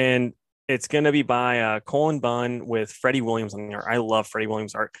 And it's going to be by Colin Bunn with Freddie Williams on the art. I love Freddie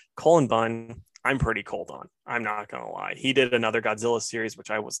Williams' art. Colin Bunn, I'm pretty cold on. I'm not going to lie. He did another Godzilla series, which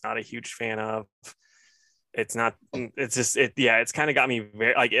I was not a huge fan of. It's not, it's just, it's kind of got me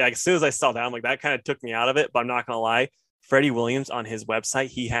very, like, as soon as I saw that, I'm like, that kind of took me out of it, but I'm not going to lie. Freddie Williams on his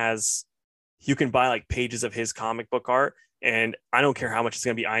website, you can buy like pages of his comic book art. And I don't care how much it's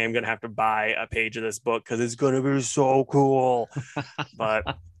going to be. I am going to have to buy a page of this book because it's going to be so cool.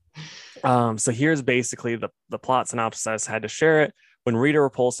 But so here's basically the plot synopsis. I just had to share it. When Rita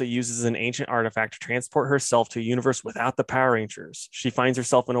Repulsa uses an ancient artifact to transport herself to a universe without the Power Rangers, she finds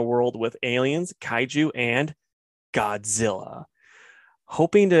herself in a world with aliens, kaiju, and Godzilla.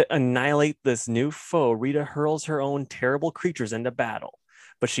 Hoping to annihilate this new foe, Rita hurls her own terrible creatures into battle.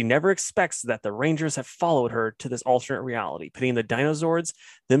 But she never expects that the Rangers have followed her to this alternate reality, pitting the dinosaurs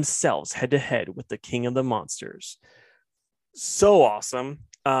themselves head to head with the king of the monsters. So awesome.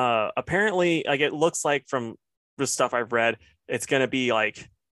 Apparently, like it looks like from the stuff I've read, it's going to be like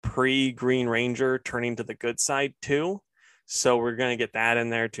pre Green Ranger turning to the good side too. So we're going to get that in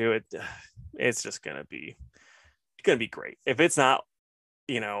there too. It's just going to be great. If it's not,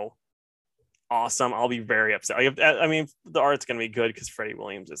 awesome, I'll be very upset. I mean, the art's going to be good because Freddie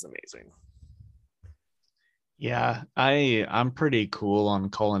Williams is amazing. Yeah, I'm pretty cool on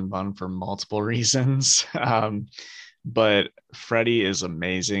Colin Bunn for multiple reasons. But Freddie is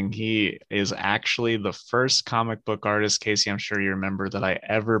amazing. He is actually the first comic book artist, Casey, I'm sure you remember, that I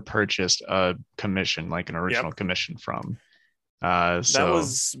ever purchased a commission, like an original Yep. commission from. That So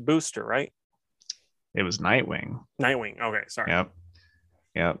was Booster, right? it was Nightwing. Nightwing. Okay, sorry. Yep.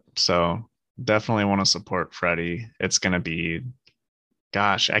 Yep. So definitely want to support Freddie. It's going to be,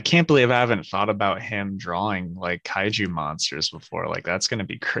 gosh, I can't believe I haven't thought about him drawing like kaiju monsters before. Like, that's going to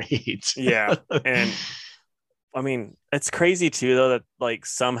be great. Yeah. And I mean, it's crazy too, though, that like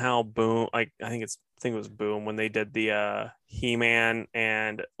somehow Boom, like I think it was Boom when they did the He-Man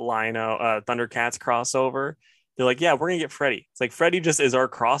and Lino Thundercats crossover. They're like, yeah, we're gonna get Freddy. It's like Freddy just is our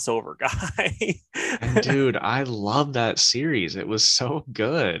crossover guy. And dude, I love that series. It was so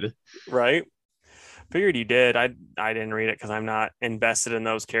good. Right? Figured you did. I didn't read it because I'm not invested in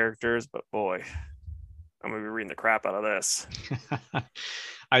those characters, but boy, I'm gonna be reading the crap out of this.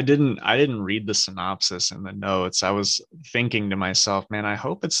 I didn't read the synopsis in the notes. I was thinking to myself, man, I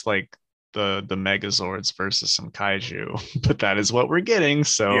hope it's like the Megazords versus some kaiju, but that is what we're getting.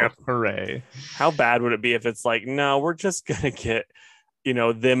 So Yep. hooray. How bad would it be if it's like, no, we're just gonna get,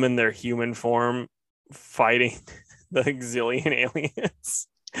 them in their human form fighting the zillion aliens.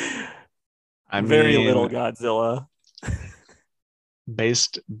 I Very little mean, Godzilla.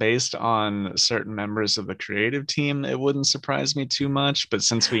 based on certain members of the creative team, it wouldn't surprise me too much. But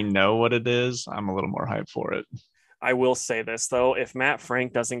since we know what it is, I'm a little more hyped for it. I will say this though, if Matt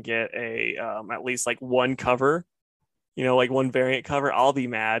Frank doesn't get a at least like one cover, like one variant cover, I'll be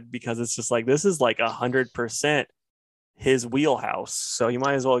mad because it's just like this is like 100% his wheelhouse. So you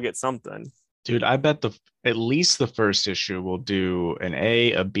might as well get something. Dude, I bet at least the first issue will do an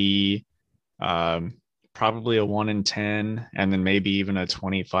A, a B, um, probably a 1 in 10, and then maybe even a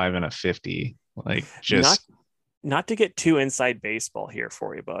 25 and a 50. Like Not just not to get too inside baseball here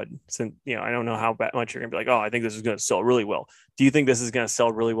for you, bud. Since I don't know how much you're gonna be like, oh, I think this is gonna sell really well. Do you think this is gonna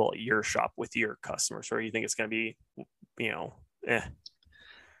sell really well at your shop with your customers, or you think it's gonna be, eh?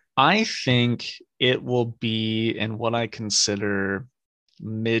 I think it will be in what I consider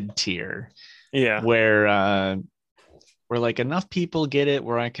mid tier, Yeah, where like enough people get it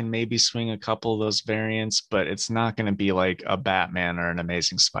where I can maybe swing a couple of those variants, but it's not going to be like a Batman or an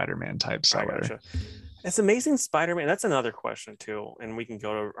Amazing Spider-Man type I seller. gotcha. It's Amazing Spider-Man. That's another question too, and we can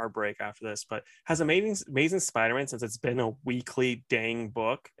go to our break after this. But has Amazing Spider-Man, since it's been a weekly dang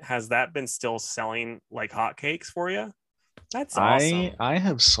book, has that been still selling like hotcakes for you? That's I awesome. I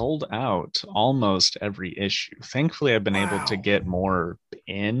have sold out almost every issue. Thankfully, I've been able to Wow. get more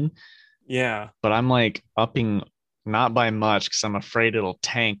in, Yeah. but I'm like upping not by much because I'm afraid it'll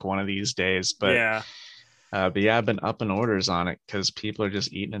tank one of these days. Yeah. But yeah, I've been upping orders on it because people are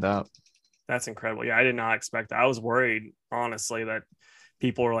just eating it up. That's incredible. Yeah, I did not expect that. I was worried, honestly, that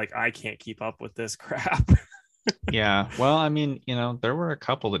people were like, I can't keep up with this crap. Yeah, well, I mean, there were a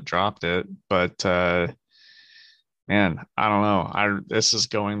couple that dropped it, but man, I don't know. I This is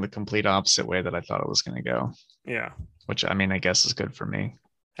going the complete opposite way that I thought it was going to go, Yeah. which I mean, I guess is good for me.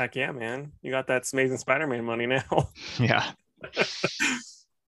 Heck yeah, man. You got that Amazing Spider-Man money now. Yeah.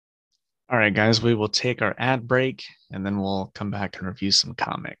 All right, guys, we will take our ad break and then we'll come back and review some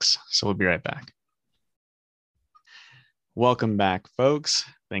comics. So we'll be right back. Welcome back, folks.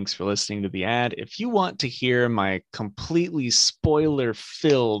 Thanks for listening to the ad. If you want to hear my completely spoiler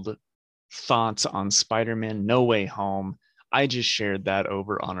filled thoughts on Spider Man No Way Home, I just shared that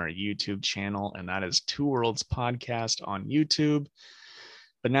over on our YouTube channel, and that is Two Worlds Podcast on YouTube.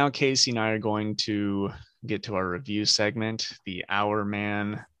 But now Casey and I are going to get to our review segment, the Hour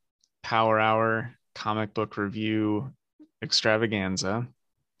Man Power Hour comic book review extravaganza.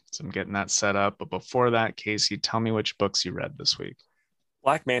 So I'm getting that set up. But before that, Casey, tell me which books you read this week.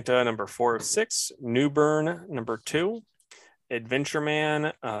 Black Manta, number 4 of 6. Newburn, number 2.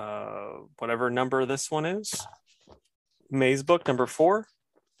 Adventureman, whatever number this one is. Mazebook, number 4.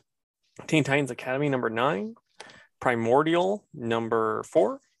 Teen Titans Academy, number 9. Primordial, number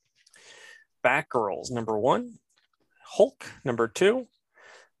 4. Batgirls, number 1. Hulk, number 2.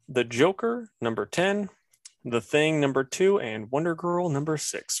 The Joker, number 10. The Thing, number 2. And Wonder Girl, number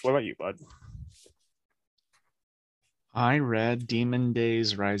 6. What about you, bud? I read Demon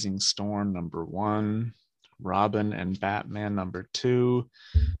Days Rising Storm number 1, Robin and Batman number 2,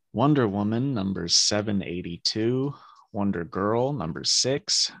 Wonder Woman number 782, Wonder Girl number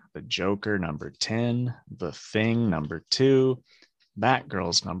 6, The Joker number 10, The Thing number 2,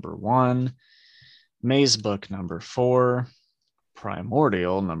 Batgirls number 1, Mazebook number 4,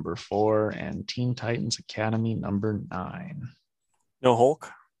 Primordial number 4, and Teen Titans Academy number 9. No Hulk?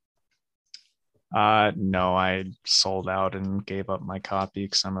 No, I sold out and gave up my copy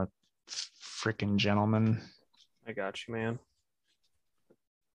because I'm a freaking gentleman. I got you, man.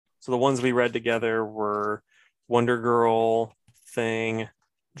 So the ones we read together were Wonder Girl, Thing,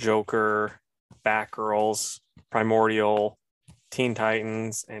 Joker, Batgirls, Primordial, Teen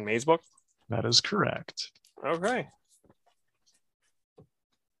Titans, and Mazebook. That is correct. Okay.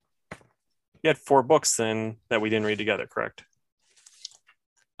 You had 4 books then that we didn't read together, correct?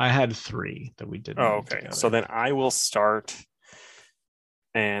 I had 3 that we didn't Oh, read okay. together. So then I will start.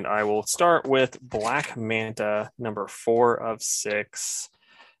 And I will start with Black Manta, number 4 of 6.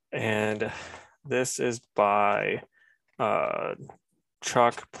 And this is by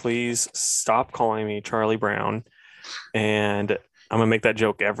Chuck. Please stop calling me Charlie Brown. And I'm going to make that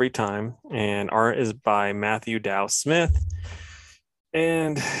joke every time. And art is by Matthew Dow Smith.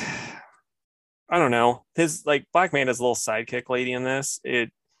 And I don't know. His like Black Manta's little sidekick lady in this, it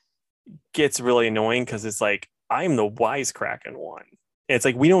gets really annoying because it's like, I'm the wisecracking one. It's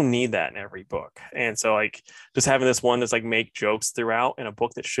like we don't need that in every book. And so like just having this one that's like make jokes throughout in a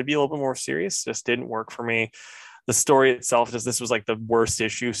book that should be a little bit more serious just didn't work for me. The story itself, just this was like the worst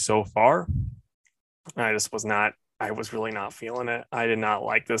issue so far. I was really not feeling it. I did not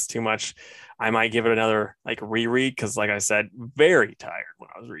like this too much. I might give it another like reread because like I said, very tired when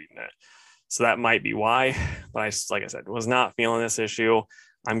I was reading it. So that might be why. But like I said, was not feeling this issue.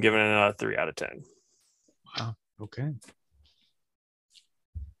 I'm giving it a 3 out of 10. Wow. Okay.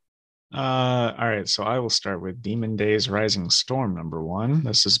 All right, so I will start with Demon Days Rising Storm number 1.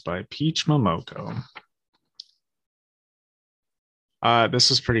 This is by Peach Momoko.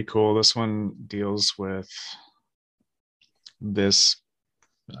 This is pretty cool. This one deals with this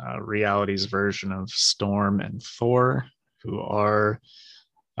reality's version of Storm and Thor, who are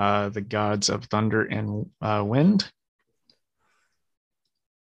the gods of thunder and wind.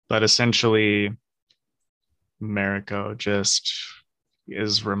 But essentially, Mariko just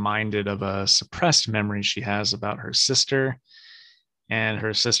is reminded of a suppressed memory she has about her sister. And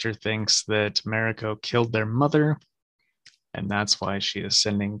her sister thinks that Mariko killed their mother. And that's why she is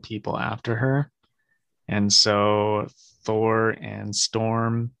sending people after her. And so Thor and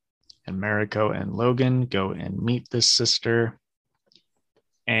Storm and Mariko and Logan go and meet this sister.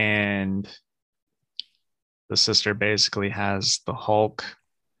 And the sister basically has the Hulk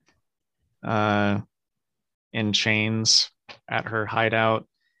in chains at her hideout,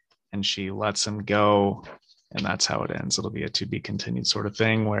 and she lets him go, and that's how it ends. It'll be a to be continued sort of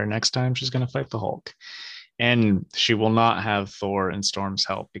thing where next time she's going to fight the Hulk. And she will not have Thor and Storm's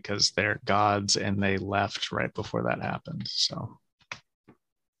help because they're gods and they left right before that happened. So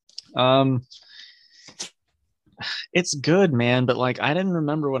um it's good, man, but like I didn't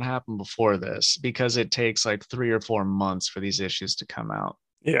remember what happened before this because it takes like 3 or 4 months for these issues to come out.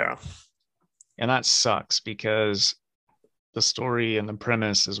 Yeah. And that sucks because the story and the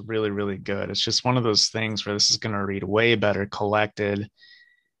premise is really, really good. It's just one of those things where this is going to read way better collected.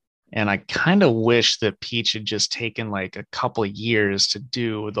 And I kind of wish that Peach had just taken like a couple of years to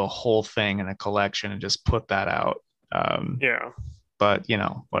do the whole thing in a collection and just put that out. Um, Yeah. but you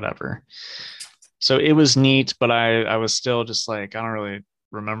know, whatever. So it was neat, but I was still just like, I don't really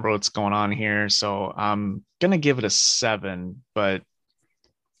remember what's going on here. So I'm gonna give it a 7, but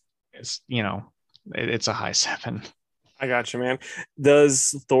it's it's a high 7. I got you, man.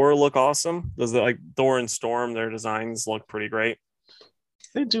 Does Thor look awesome? Does it like Thor and Storm, their designs look pretty great?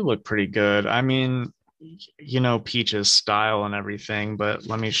 They do look pretty good. I mean, Peach's style and everything, but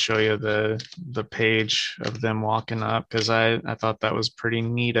let me show you the page of them walking up because I thought that was pretty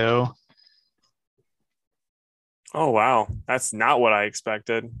neato. Oh wow. That's not what I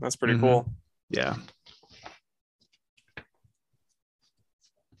expected. That's pretty Mm-hmm. cool. Yeah.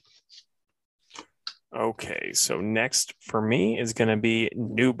 Okay, so next for me is going to be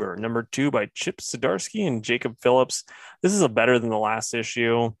Newburn, #2 by Chip Zdarsky and Jacob Phillips. This is a better than the last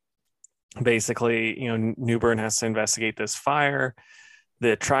issue. Basically, Newburn has to investigate this fire.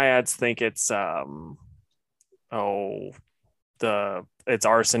 The triads think it's oh it's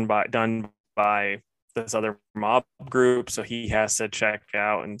arson done by this other mob group, so he has to check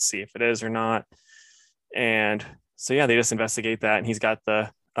out and see if it is or not. And so yeah, they just investigate that, and he's got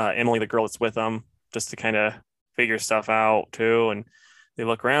the Emily, the girl that's with him, just to kind of figure stuff out too. And they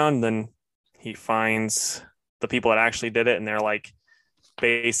look around, then he finds the people that actually did it, and they're like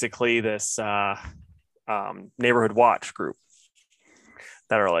basically this neighborhood watch group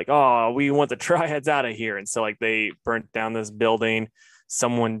that are like, oh, we want the triads out of here. And so like they burnt down this building.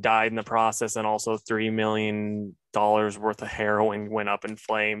 Someone died in the process, and also $3 million worth of heroin went up in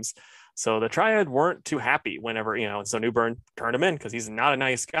flames. So the triad weren't too happy whenever, so Newburn turned him in because he's not a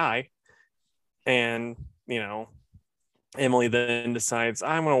nice guy. And, Emily then decides,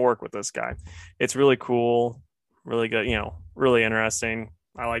 I'm going to work with this guy. It's really cool, really good, really interesting.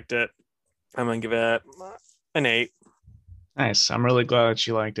 I liked it. I'm going to give it an 8. Nice. I'm really glad that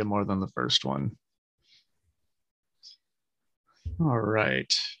you liked it more than the first one. All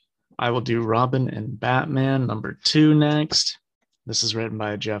right. I will do Robin and Batman #2 next. This is written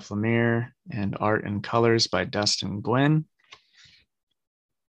by Jeff Lemire and art and colors by Dustin Gwynn.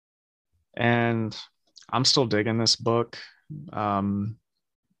 And I'm still digging this book. Robin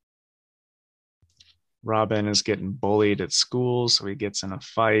is getting bullied at school, so he gets in a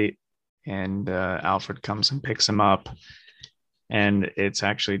fight, and Alfred comes and picks him up. And it's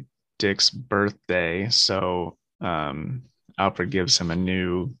actually Dick's birthday, so Alfred gives him a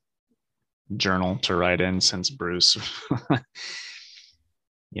new journal to write in since Bruce,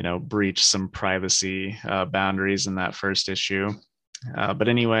 breached some privacy boundaries in that first issue. But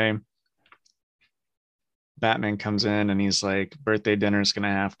anyway, Batman comes in and he's like, birthday dinner's going to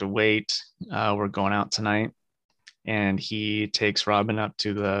have to wait. We're going out tonight. And he takes Robin up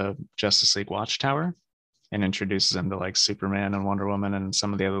to the Justice League Watchtower and introduces him to like Superman and Wonder Woman and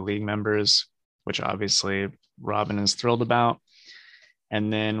some of the other League members, which obviously Robin is thrilled about.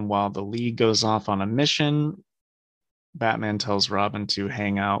 And then while the League goes off on a mission, Batman tells Robin to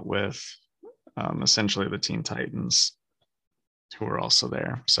hang out with essentially the Teen Titans, who are also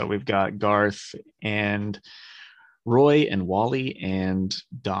there. So we've got Garth and Roy and Wally and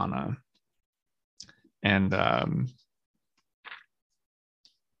Donna. And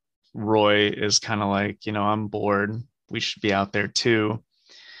Roy is kind of like, I'm bored. We should be out there too.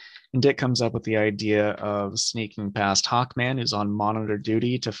 And Dick comes up with the idea of sneaking past Hawkman, who's on monitor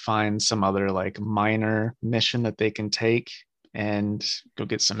duty, to find some other like minor mission that they can take and go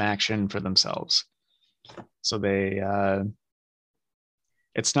get some action for themselves. So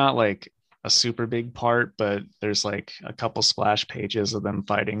it's not like a super big part, but there's like a couple splash pages of them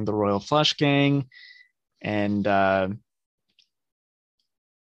fighting the Royal Flush Gang. And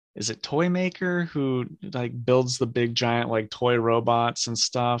is it Toymaker who like builds the big giant like toy robots and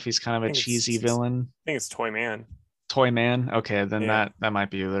stuff? He's kind of a cheesy villain. I think it's Toy Man. Toy Man. Okay, then Yeah. that might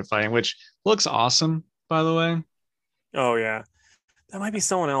be who they're fighting, which looks awesome, by the way. Oh yeah, that might be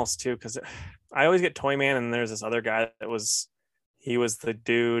someone else too, because I always get Toy Man, and there's this other guy he was the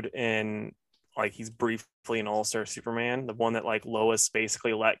dude in like he's briefly an All-Star Superman, the one that like Lois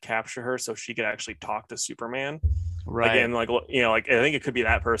basically let capture her so she could actually talk to Superman. Like, Right. and like, you know, like I think it could be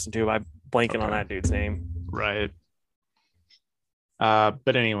that person too. I'm blanking on Okay. that dude's name. Right.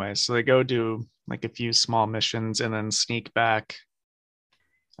 But anyway, so they go do like a few small missions and then sneak back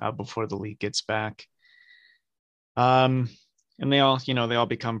before the league gets back. Um, and they all, they all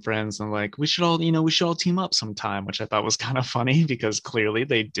become friends and like, we should all team up sometime, which I thought was kind of funny because clearly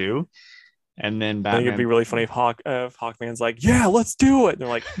they do. And then I think it'd be Batman, really funny if Hawkman's like, "Yeah, let's do it." And they're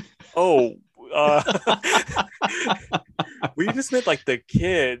like, "Oh, uh, we just meant like the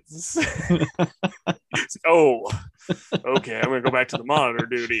kids." Oh, okay. I'm gonna go back to the monitor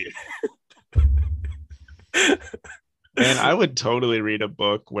duty. man, I would totally read a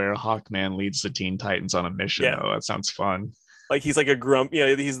book where Hawkman leads the Teen Titans on a mission, Yeah, though. That sounds fun. like he's like a grump.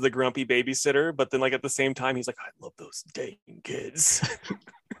 Yeah, he's the grumpy babysitter, but then like at the same time, he's like, "I love those dang kids."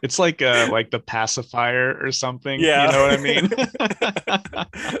 It's like the pacifier or something. You Yeah. know what I mean?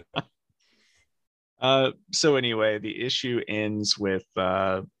 So anyway, the issue ends with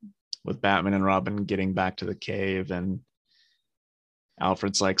Batman and Robin getting back to the cave, and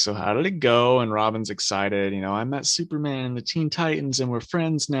Alfred's like, "So how did it go?" And Robin's excited, I met Superman and the Teen Titans, and we're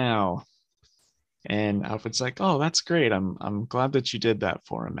friends now. And Alfred's like, "Oh, that's great. I'm glad that you did that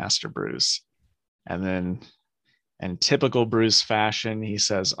for him, Master Bruce." And then, in typical Bruce fashion, he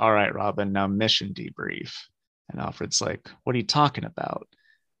says, "All right, Robin, now mission debrief." And Alfred's like, "What are you talking about?"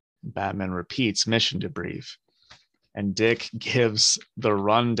 Batman repeats, "Mission debrief." And Dick gives the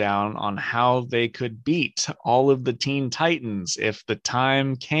rundown on how they could beat all of the Teen Titans if the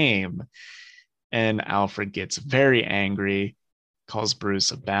time came. And Alfred gets very angry, calls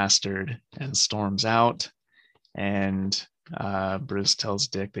Bruce a bastard, and storms out. And Bruce tells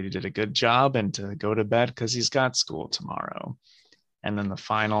Dick that he did a good job and to go to bed because he's got school tomorrow. And then the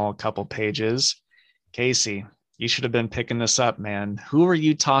final couple pages, Casey, you should have been picking this up, man. Who were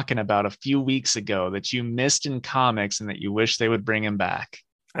you talking about a few weeks ago that you missed in comics and that you wish they would bring him back?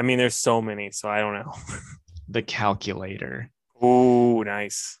 I mean, there's so many, so I don't know. The Calculator. Ooh,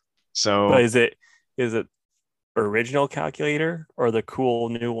 nice. But So is it original calculator or the cool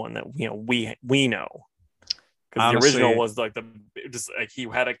new one that we know? Because the original honestly, was like the just like he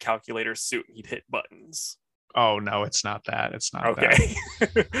had a calculator suit and he'd hit buttons. oh no, it's not that. It's not that.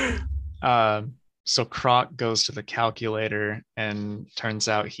 Okay. Uh, so Croc goes to the calculator and turns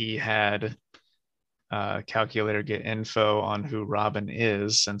out he had calculator get info on who Robin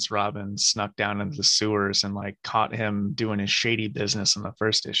is since Robin snuck down into the sewers and like caught him doing his shady business in the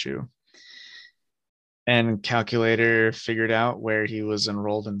first issue. And calculator figured out where he was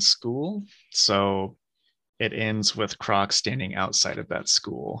enrolled in school. So it ends with Croc standing outside of that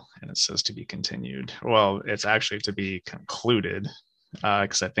school and it says to be continued. Well, it's actually to be concluded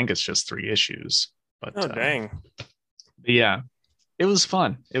because I think it's just 3 issues. Oh But dang. yeah, it was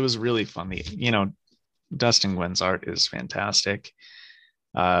fun. It was really fun. Dustin Nguyen's art is fantastic.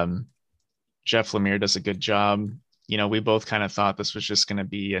 Um, Jeff Lemire does a good job. We both kind of thought this was just going to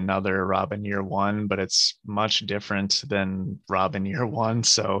be another Robin Year One, but it's much different than Robin Year One.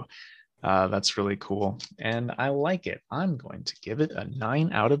 So that's really cool. And I like it. I'm going to give it a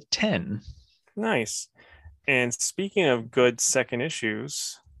 9 out of 10. Nice. And speaking of good second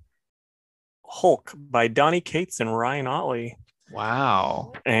issues, Hulk by Donny Cates and Ryan Otley.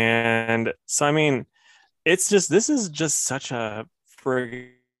 Wow. And so I mean, this is just such a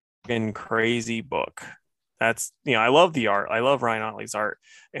friggin' crazy book. That's I love the art. I love Ryan Otley's art.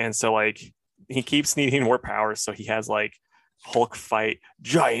 And so like he keeps needing more powers. So he has like Hulk fight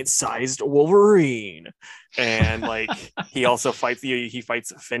giant sized Wolverine. And like he also fights he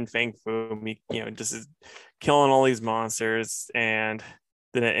fights Fin Fang Foom. He, just is killing all these monsters. And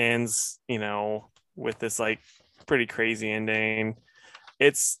then it ends, with this like pretty crazy ending.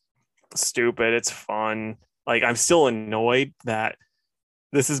 It's stupid. It's fun. Like I'm still annoyed that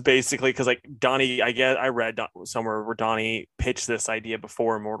this is basically because like Donnie, I read somewhere where Donnie pitched this idea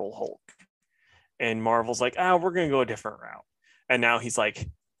before Immortal Hulk, and Marvel's like, we're gonna go a different route, and now he's like,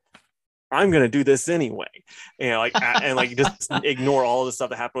 I'm gonna do this anyway, and like just ignore all of the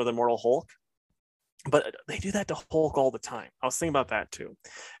stuff that happened with Immortal Hulk. But they do that to Hulk all the time. I was thinking about that too,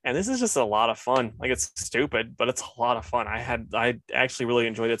 and this is just a lot of fun. Like it's stupid, but it's a lot of fun. I actually really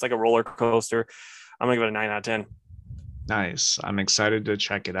enjoyed it. It's like a roller coaster. I'm gonna give it a 9 out of 10. Nice. I'm excited to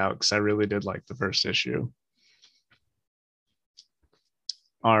check it out because I really did like the first issue.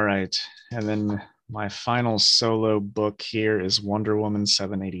 All right. And then my final solo book here is Wonder Woman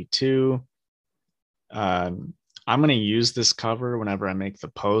 782. I'm going to use this cover whenever I make the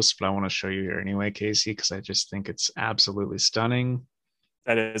post, but I want to show you here anyway, Casey, because I just think it's absolutely stunning.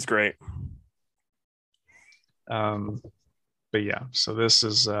 That is great. Um, but yeah, so this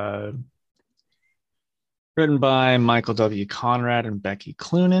is written by Michael W. Conrad and Becky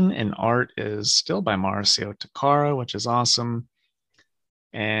Cloonan, and art is still by Marcio Takara, which is awesome.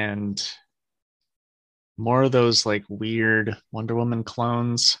 And more of those like weird Wonder Woman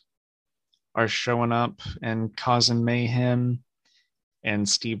clones are showing up and causing mayhem. And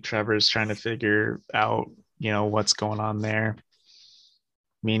Steve Trevor's trying to figure out, what's going on there.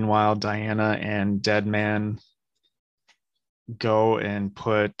 Meanwhile, Diana and Deadman go and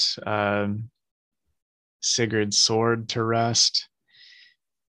put Sigurd's sword to rest,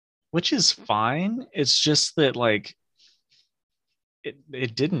 which is fine. It's just that like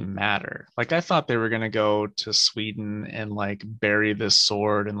it didn't matter. Like I thought they were gonna go to Sweden and like bury this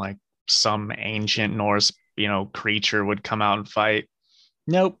sword and like some ancient Norse, creature would come out and fight.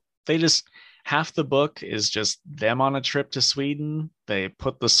 Nope. They just half the book is just them on a trip to Sweden. They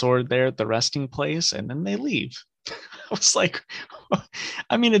put the sword there at the resting place and then they leave. I was like,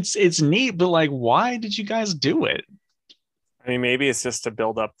 I mean, it's neat, but like, why did you guys do it? I mean, maybe it's just to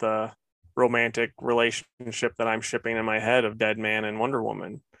build up the romantic relationship that I'm shipping in my head of Dead Man and Wonder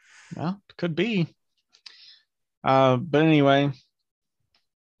Woman. Well, could be. But anyway,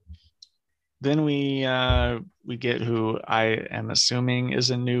 then we get who I am assuming is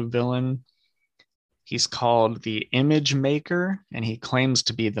a new villain. He's called the Image Maker, and he claims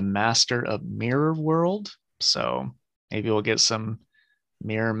to be the master of Mirror World. So maybe we'll get some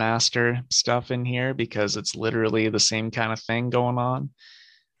Mirror Master stuff in here because it's literally the same kind of thing going on.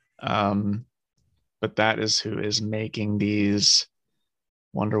 But that is who is making these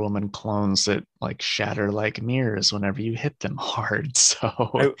Wonder Woman clones that like shatter like mirrors whenever you hit them hard.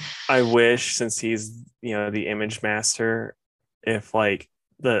 So I wish, since he's the image master, if like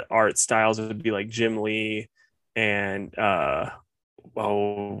the art styles would be like Jim Lee and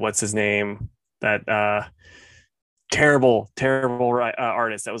what's his name, that terrible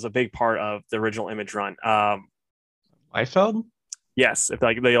artist that was a big part of the original Image run. Liefeld. Yes, if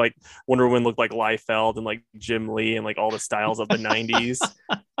like they like Wonder Woman looked like Liefeld and like Jim Lee and like all the styles of the 90s.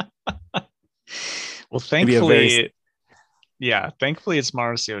 Well, thankfully, thankfully it's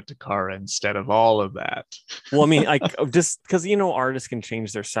Marcio Takara instead of all of that. Well, I mean, like just because artists can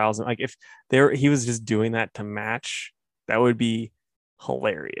change their styles, and like if he was just doing that to match, that would be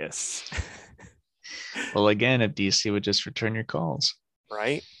hilarious. Well, again, if DC would just return your calls,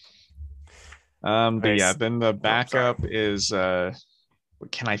 right? But yeah, then the backup is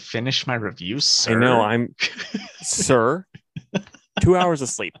can I finish my review, sir? I know I'm sir. 2 hours of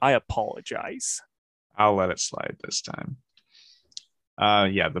sleep. I apologize. I'll let it slide this time.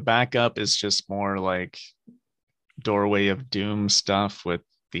 Yeah, the backup is just more like Doorway of Doom stuff with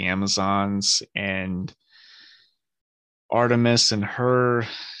the Amazons and Artemis and her,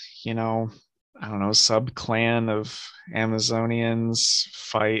 I don't know, sub clan of Amazonians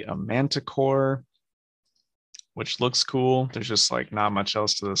fight a manticore, which looks cool. There's just like not much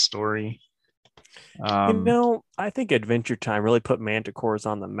else to the story. I think Adventure Time really put manticores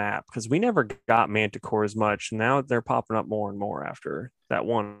on the map because we never got manticores much. Now they're popping up more and more after that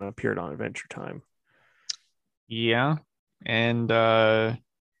one appeared on Adventure Time. Yeah. And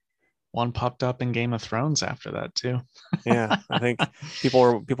one popped up in Game of Thrones after that too. Yeah, I think people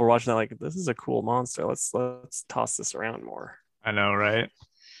were watching that like, this is a cool monster. Let's toss this around more. I know, right?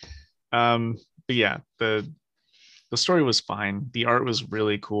 But yeah, the story was fine. The art was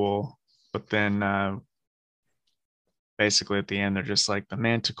really cool, but then basically at the end they're just like the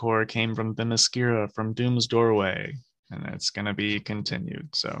manticore came from Themyscira from Doom's doorway, and it's gonna be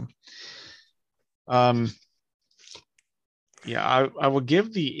continued. So yeah, I will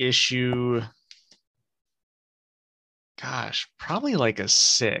give the issue, gosh, probably like a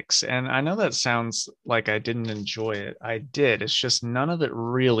 6. And I know that sounds like I didn't enjoy it. I did. It's just none of it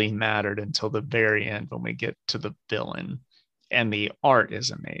really mattered until the very end when we get to the villain, and the art is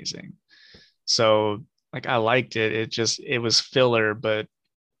amazing. So like I liked it. It was filler, but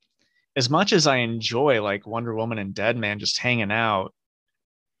as much as I enjoy like Wonder Woman and Deadman just hanging out,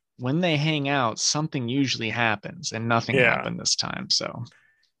 when they hang out, something usually happens, and nothing happened this time. So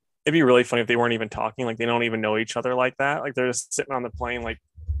it'd be really funny if they weren't even talking, like they don't even know each other like that. Like they're just sitting on the plane, like,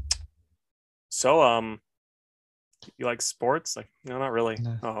 so you like sports? Like, no, not really.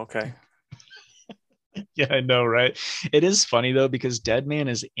 No. Oh, okay. Yeah, I know, right? It is funny though, because Deadman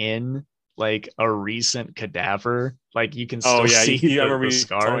is in like a recent cadaver. Like you can still see the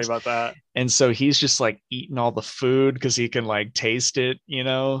scars. Telling me about that. And so he's just like eating all the food because he can like taste it,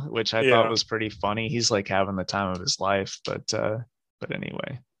 which I thought was pretty funny. He's like having the time of his life. But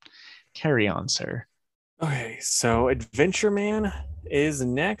anyway, carry on, sir. Okay, so Adventureman, is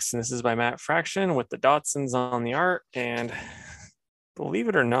next, and this is by Matt Fraction with the Dotsons on the art. And believe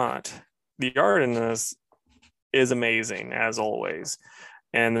it or not, the art in this is amazing as always,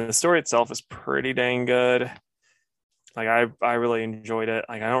 and the story itself is pretty dang good. Like I really enjoyed it.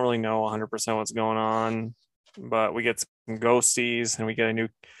 Like I don't really know 100% what's going on, but we get some ghosties and we get a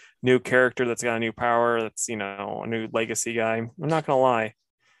new character that's got a new power. That's a new legacy guy. I'm not gonna lie,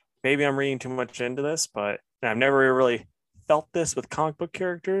 maybe I'm reading too much into this, but I've never really felt this with comic book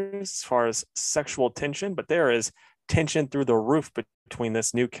characters as far as sexual tension. But there is tension through the roof between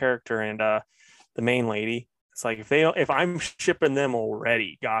this new character and the main lady. It's like if I'm shipping them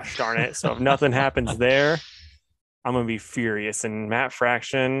already, gosh darn it. So if nothing happens there, I'm gonna be furious. And Matt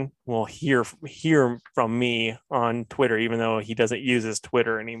Fraction will hear from me on Twitter, even though he doesn't use his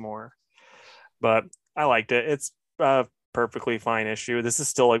Twitter anymore. But I liked it. It's a perfectly fine issue. This is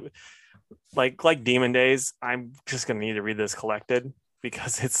still like Demon Days. I'm just gonna need to read this collected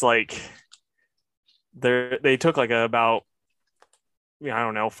because it's like they took like about I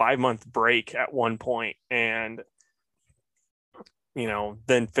don't know 5 month break at one point, and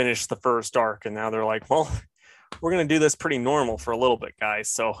then finished the first arc, and now they're like, well, we're gonna do this pretty normal for a little bit, guys.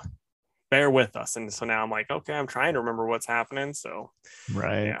 So bear with us. And so now I'm like, okay, I'm trying to remember what's happening. So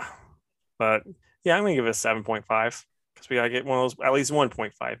Right. yeah, but yeah, I'm gonna give it a 7.5 because we gotta get one of those at least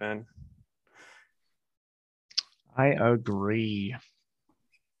 1.5 in. I agree.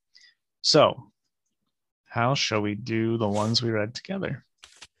 So, how shall we do the ones we read together?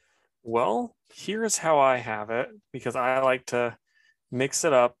 Well, here's how I have it because I like to mix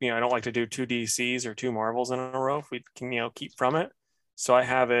it up. I don't like to do two DCs or two Marvels in a row if we can, keep from it. So I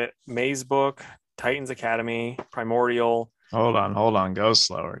have it Mazebook, Titans Academy, Primordial. Hold on. Go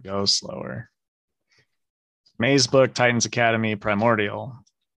slower. Mazebook, Titans Academy, Primordial.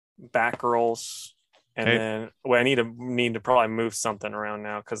 Batgirls, and Okay. then I need to probably move something around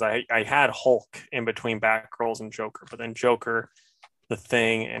now because I had Hulk in between Batgirls and Joker, but then Joker, The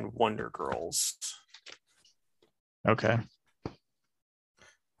Thing, and Wonder Girls. Okay.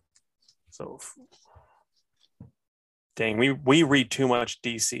 So dang, we read too much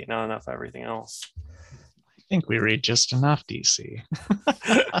DC, not enough everything else. I think we read just enough DC.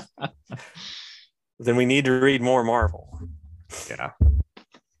 Then we need to read more Marvel. Yeah.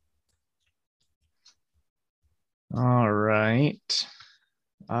 All right.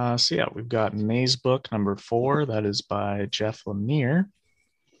 So yeah, we've got Mazebook number 4. That is by Jeff Lemire.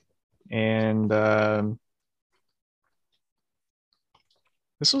 And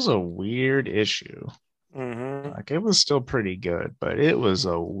this was a weird issue. Mm-hmm. Like it was still pretty good, but it was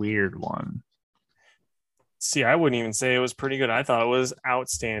a weird one. See, I wouldn't even say it was pretty good. I thought it was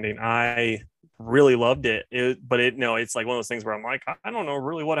outstanding. I really loved it. It's like one of those things where I'm like, I don't know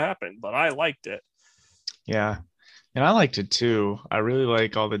really what happened, but I liked it. Yeah. And I liked it too. I really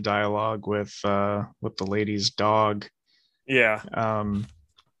like all the dialogue with the lady's dog. Yeah. But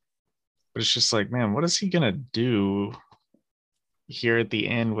it's just like, man, what is he gonna do here at the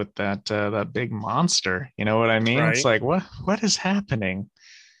end with that big monster? You know what I mean? It's Right. like, what is happening?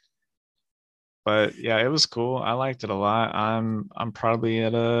 But yeah, it was cool. I liked it a lot. I'm probably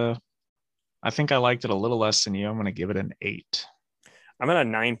I think I liked it a little less than you. I'm gonna give it an 8. I'm at a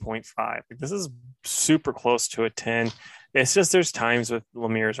 9.5. This is super close to a 10. It's just there's times with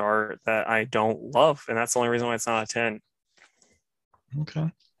Lemire's art that I don't love, and that's the only reason why it's not a 10.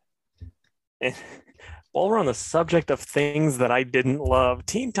 Okay. And while we're on the subject of things that I didn't love,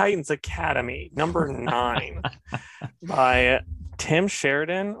 Teen Titans Academy, number 9, by Tim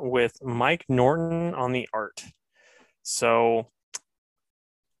Sheridan with Mike Norton on the art. So,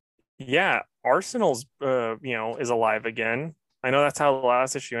 yeah, Arsenal's, is alive again. I know that's how the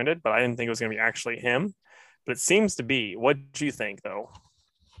last issue ended, but I didn't think it was going to be actually him. But it seems to be. What do you think, though?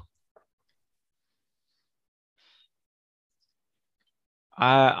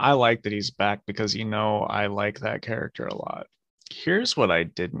 I like that he's back because I like that character a lot. Here's what I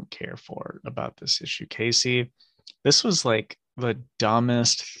didn't care for about this issue, Casey. This was like the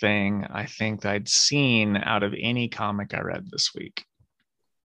dumbest thing I think I'd seen out of any comic I read this week.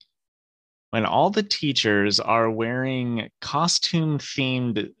 When all the teachers are wearing costume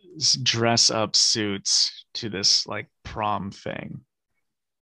themed dress up suits to this like prom thing.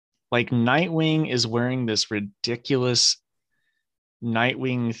 Like Nightwing is wearing this ridiculous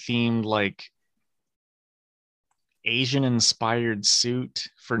Nightwing themed like Asian inspired suit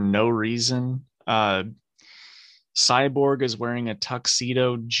for no reason. Cyborg is wearing a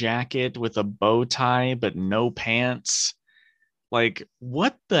tuxedo jacket with a bow tie but no pants. Like,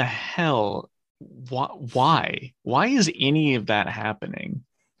 what the hell? Why is any of that happening?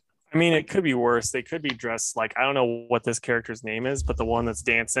 I mean, it could be worse. They could be dressed like, I don't know what this character's name is, but the one that's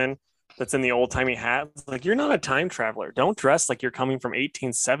dancing, that's in the old timey hat. Like, you're not a time traveler. Don't dress like you're coming from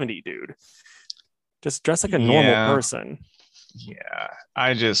 1870, dude. Just dress like a normal Yeah, person. yeah.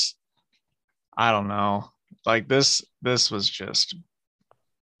 I don't know. Like this was just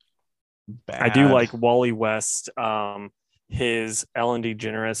I do bad. like Wally West, his Ellen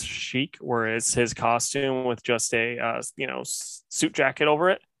DeGeneres chic, where it's his costume with just a suit jacket over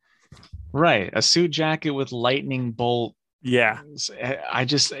it. Right. A suit jacket with lightning bolt. Yeah,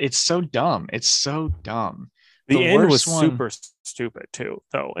 It's so dumb. It's so dumb. The the end was worst one. super stupid too,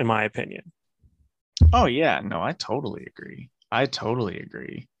 though, in my opinion. Oh yeah, no, I totally agree. I totally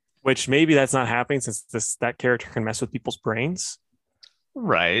agree. Which maybe that's not happening since that character can mess with people's brains.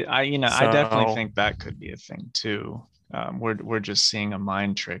 Right. I definitely So think that could be a thing too. We're just seeing a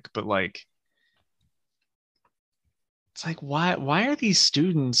mind trick, but like it's like why are these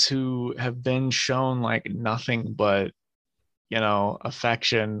students who have been shown like nothing but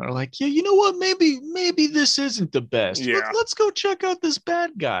affection or like, yeah, you know what, maybe this isn't the best. yeah, Let's go check out this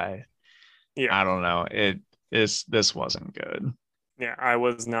bad guy. yeah, I don't know. This wasn't good. yeah. I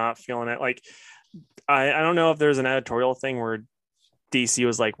was not feeling it. Like I don't know if there's an editorial thing where DC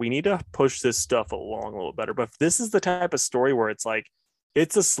was like, we need to push this stuff along a little better. But if this is the type of story where it's like,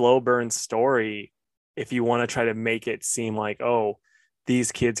 it's a slow burn story, if you want to try to make it seem like, oh,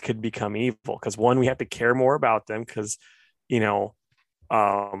 these kids could become evil. Because one, we have to care more about them because, you know,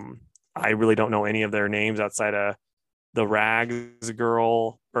 I really don't know any of their names outside of the Rags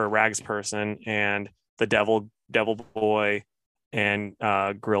girl or Rags person and the Devil Boy and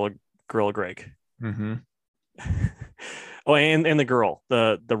Gorilla Greg. Mm-hmm. Oh, and the girl,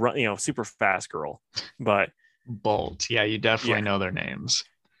 the super fast girl. But Bolt. Yeah, you definitely yeah, know their names.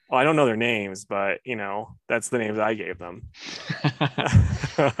 well, I don't know their names, but that's the names I gave them.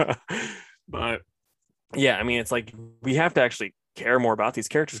 But yeah, I mean, it's like we have to actually care more about these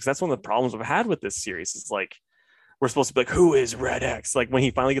characters because that's one of the problems I've had with this series. Is like we're supposed to be like, who is Red X? Like when he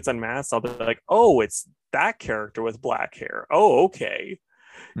finally gets unmasked, I'll be like, oh, it's that character with black hair. Oh, okay.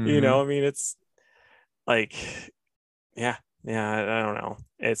 Mm-hmm. I mean, it's like yeah, yeah, I don't know.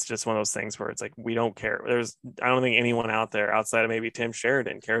 It's just one of those things where it's like we don't care. I don't think anyone out there outside of maybe Tim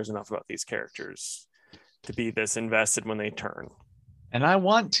Sheridan cares enough about these characters to be this invested when they turn. And I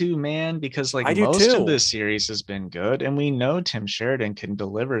want to, man, because like I do most of too. this series has been good, and we know Tim Sheridan can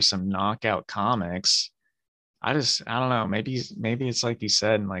deliver some knockout comics. I don't know. Maybe it's like you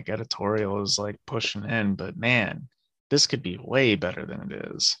said, and like editorial is like pushing in, but man, this could be way better than it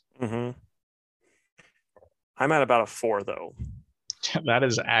is. Mm-hmm. I'm at about a 4 though. That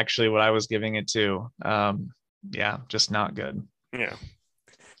is actually what I was giving it to. Yeah, just not good. Yeah,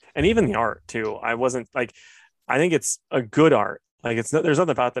 and even the art too. I wasn't like, I think it's a good art. Like there's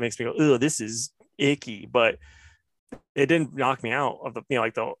nothing about that makes me go, oh, this is icky, but it didn't knock me out of the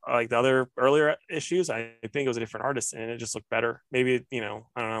like the other earlier issues. I think it was a different artist and it just looked better. Maybe I don't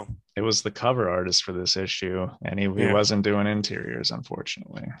know. It was the cover artist for this issue, and he Yeah, wasn't doing interiors,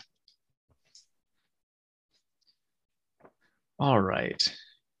 unfortunately. All right.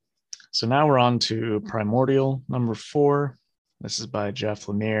 So now we're on to Primordial number 4. This is by Jeff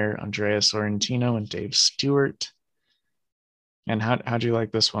Lemire, Andrea Sorrentino, and Dave Stewart. And how'd you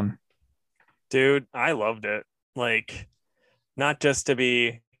like this one? dude, I loved it. Like not just to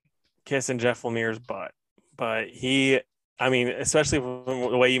be kissing Jeff Lemire's butt, but I mean, especially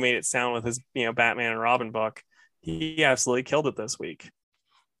the way you made it sound with his Batman and Robin book, he absolutely killed it this week.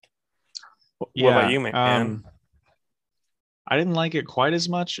 What about Yeah, you, man? I didn't like it quite as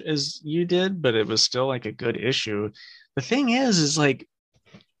much as you did, but it was still like a good issue. The thing is like,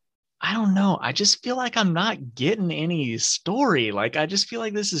 I don't know. I just feel like I'm not getting any story. Like, I just feel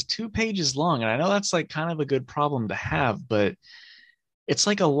like this is 2 pages long. And I know that's like kind of a good problem to have, but it's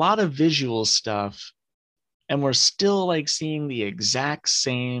like a lot of visual stuff. And we're still like seeing the exact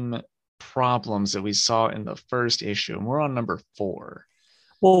same problems that we saw in the first issue. And we're on number 4.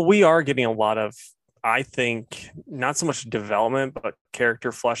 Well, we are getting a lot of, I think, not so much development, but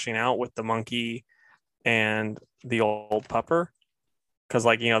character fleshing out with the monkey and the old pupper. Because,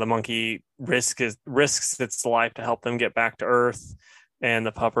 like, the monkey risks its life to help them get back to Earth. And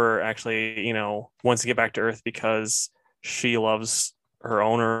the pupper actually, wants to get back to Earth because she loves her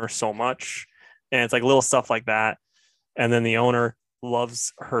owner so much. And it's like little stuff like that. And then the owner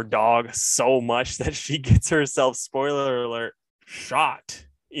loves her dog so much that she gets herself, spoiler alert, shot,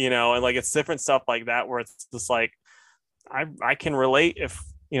 and like it's different stuff like that where it's just like I can relate if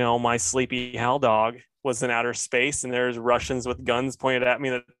my sleepy Hal dog was in outer space and there's Russians with guns pointed at me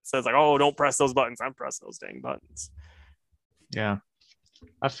that says like, oh, don't press those buttons. I'm pressing those dang buttons. Yeah.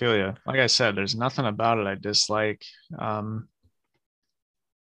 I feel you. Like I said, there's nothing about it I dislike. Um,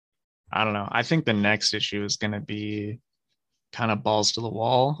 I don't know. I think the next issue is going to be kind of balls to the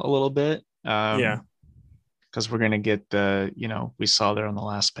wall a little bit. Yeah. Because we're going to get the, we saw there on the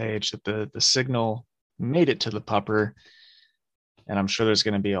last page that the signal made it to the pupper. And I'm sure there's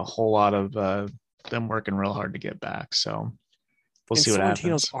going to be a whole lot of them working real hard to get back. So we'll And see what Sorrentino's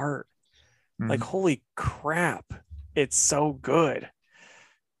happens. art, like, Mm, holy crap. It's so good.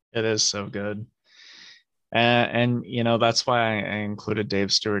 it is so good. And that's why I included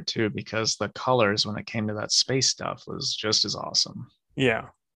Dave Stewart too, because the colors when it came to that space stuff was just as awesome. Yeah.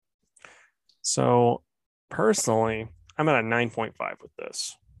 So personally, I'm at a 9.5 with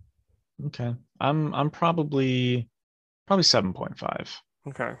this. Okay. I'm probably 7.5.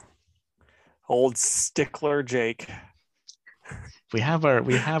 Okay. Old stickler Jake. We have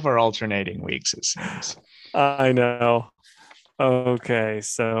our alternating weeks, it seems. I know. Okay,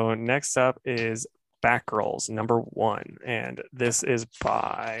 so next up is Batgirls #1, and this is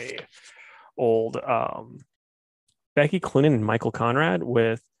by old Becky Cloonan and Michael Conrad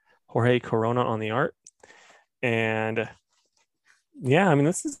with Jorge Corona on the art. And yeah, I mean,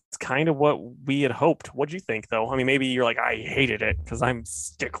 this is kind of what we had hoped. What'd you think, though? I mean, maybe you're like, I hated it because I'm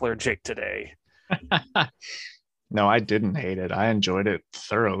stickler Jake today. No, I didn't hate it. I enjoyed it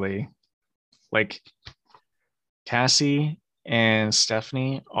thoroughly. Like Cassie and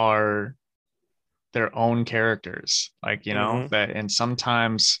Stephanie are their own characters. Like, Hmm. that and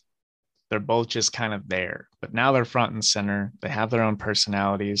sometimes they're both just kind of there, but now they're front and center. They have their own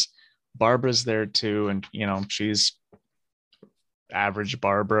personalities. Barbara's there too, and she's average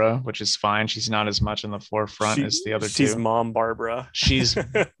Barbara, which is fine. She's not as much in the forefront She as the other she's two. Mom Barbara. She's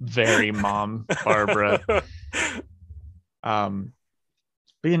very mom Barbara. Um,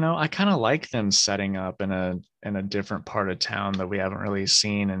 but I kind of like them setting up in a different part of town that we haven't really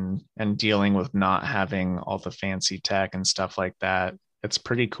seen and dealing with not having all the fancy tech and stuff like that. It's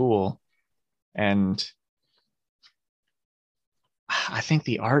pretty cool. And I think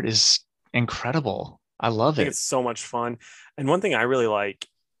the art is incredible. I love Think it. it's so much fun. And one thing I really like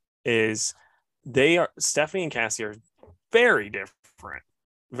is they are Stephanie and Cassie are very different.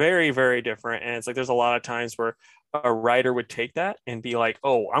 Very, very different. And it's like there's a lot of times where a writer would take that and be like,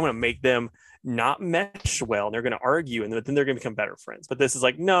 oh, I'm gonna make them not mesh well and they're gonna argue and then they're gonna become better friends. But this is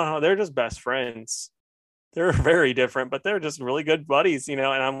like, no, they're just best friends. They're very different, but they're just really good buddies, And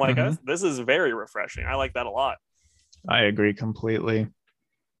I'm like, Hmm. this is very refreshing. I like that a lot. I agree completely.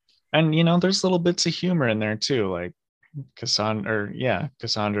 And there's little bits of humor in there too, like Cassandra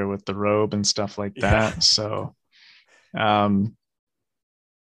with the robe and stuff like Yeah. that. So um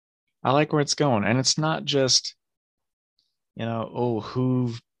I like where it's going. And it's not just, oh,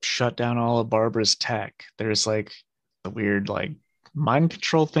 who shut down all of Barbara's tech. There's like the weird like mind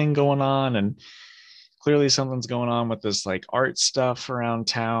control thing going on, and clearly something's going on with this like art stuff around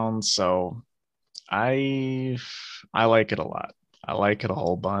town. So I I like it a lot. I like it a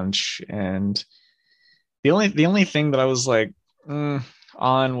whole bunch. And the only thing that I was like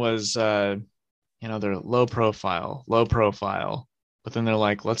on was they're low profile, but then they're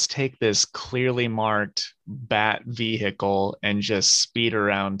like, let's take this clearly marked bat vehicle and just speed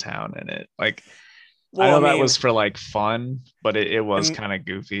around town in it. Like, I Well, know that was for like fun, but it was and kind of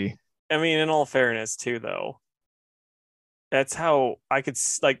goofy. I mean, in all fairness, too, though, that's how I could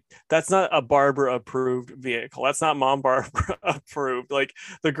like. That's not a Barbara approved vehicle. That's not Mom Barbara approved. Like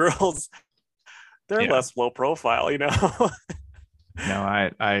the girls, they're Yeah. less low profile. No,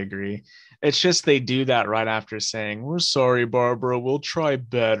 I agree. It's just they do that right after saying, "We're sorry, Barbara, we'll try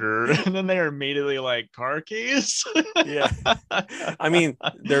better." And then they're immediately like, "Car keys?" Yeah, I mean,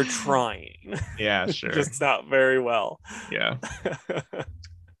 they're trying, Yeah, sure. just not very well. Yeah.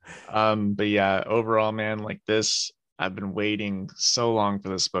 But yeah, overall, man, like this, I've been waiting so long for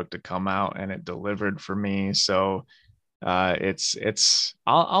this book to come out and it delivered for me. So it's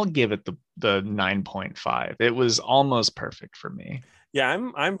I'll give it the 9.5. It was almost perfect for me. Yeah,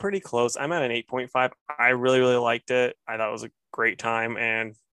 I'm pretty close. I'm at an 8.5. I really, really liked it. I thought it was a great time,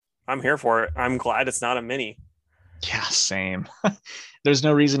 and I'm here for it. I'm glad it's not a mini. Yeah, same. There's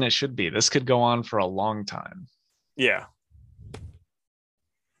no reason it should be. This could go on for a long time. Yeah.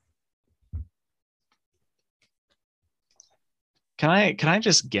 Can I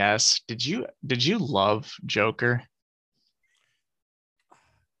just guess? Did you love Joker?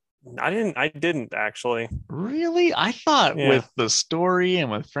 I didn't actually. Really? I thought Yeah. with the story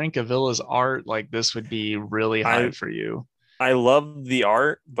and with Frank Avila's art, like this would be really high I for you. I love the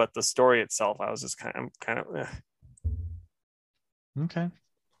art, but the story itself, I was just kind of Okay.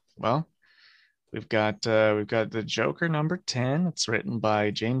 Well, We've got the Joker number 10. It's written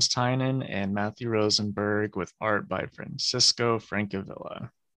by James Tynion and Matthew Rosenberg with art by Francisco Francavilla.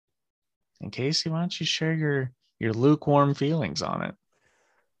 And Casey, why don't you share your lukewarm feelings on it?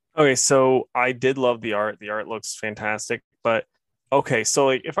 Okay, so I did love the art. The art looks fantastic. But okay, so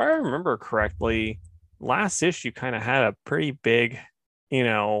like if I remember correctly, last issue kind of had a pretty big, you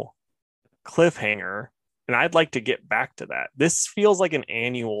know, cliffhanger. And I'd like to get back to that. This feels like an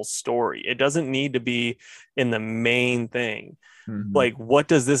annual story. It doesn't need to be in the main thing. Mhm. Like, what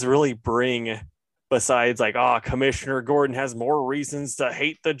does this really bring besides like, oh, Commissioner Gordon has more reasons to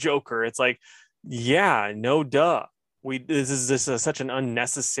hate the Joker? It's like, yeah, no duh. This is such an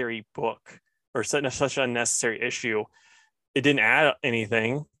unnecessary book or such an unnecessary issue. It didn't add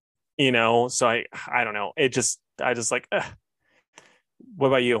anything, So I don't know. I just like. What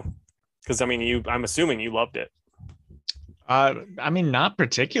about you? Because I mean, I'm assuming you loved it. I mean, not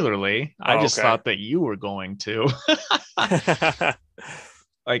particularly. I Oh, just okay. thought that you were going to.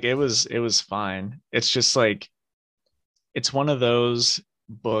 Like it was fine. It's just like it's one of those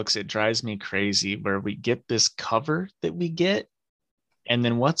books. It drives me crazy where we get this cover that we get, and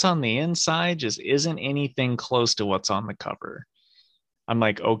then what's on the inside just isn't anything close to what's on the cover. I'm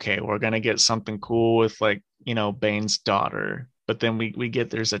like, okay, we're gonna get something cool with like, Bane's daughter. But then we get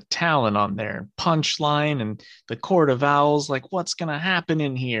there's a Talon on there, punchline, and the Court of Owls. Like, what's gonna happen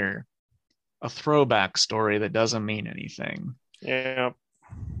in here? A throwback story that doesn't mean anything. Yeah.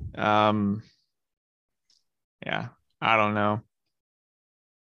 Um, yeah, I don't know.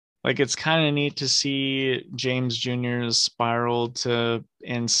 Like, it's kind of neat to see James Jr.'s spiral to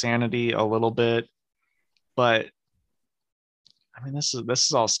insanity a little bit, but I mean, this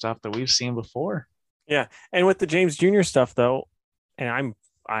is all stuff that we've seen before. Yeah. And with the James Jr. stuff though, and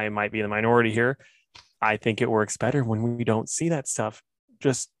I might be the minority here. I think it works better when we don't see that stuff.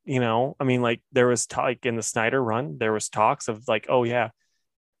 Just, I mean, like there was like in the Snyder run, there was talks of like, oh yeah,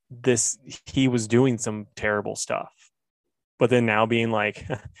 this he was doing some terrible stuff. But then now being like,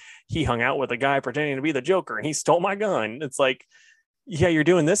 he hung out with a guy pretending to be the Joker and he stole my gun. It's like, yeah, you're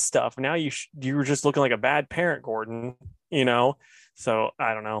doing this stuff. Now you were just looking like a bad parent, Gordon, you know? So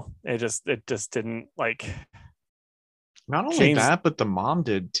I don't know. It just didn't like Not only James. that, but the mom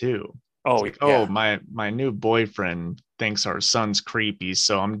did too. It's Oh like, oh, yeah. my new boyfriend thinks our son's creepy,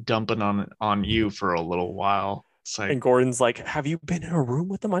 so I'm dumping on you for a little while. It's like, And Gordon's like, have you been in a room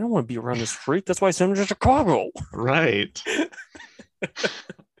with them? I don't want to be around this freak. That's why I sent him to Chicago. right.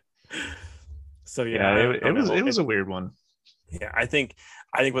 So yeah, Yeah, I it don't was know. it was a weird one. Yeah, I think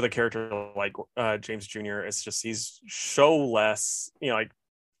with a character like James Jr., it's just he's so less, like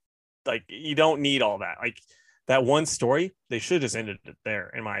you don't need all that. Like that one story, they should have just ended it there,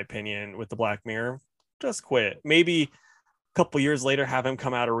 in my opinion, with the Black Mirror. Just quit. Maybe a couple years later, have him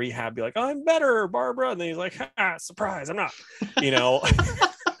come out of rehab, be like, "I'm better, Barbara," and then he's like, "Surprise, I'm not." You know.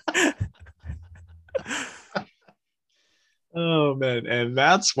 Oh man, and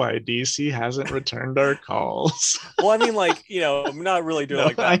that's why DC hasn't returned our calls. Well, I mean, like, I'm not really doing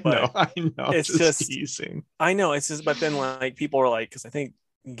it No, like that, but I know, it's just just, teasing. I know it's just, but then like people are like, because I think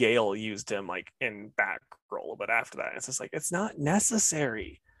Gale used him like in Batgirl a little bit after that. It's just like it's not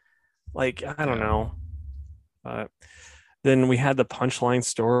necessary. Like I don't Yeah. know. But then we had the Punchline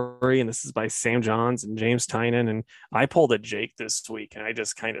story, and this is by Sam Johns and James Tynan. And I pulled a Jake this week, and I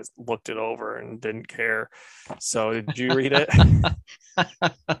just kind of looked it over and didn't care. So did you read it?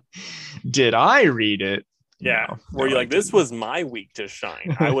 Did I read it? Yeah. No, Were no, you I like, this didn't. was my week to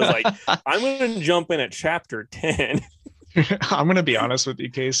shine? I was like, I'm going to jump in at chapter 10. I'm gonna be honest with you,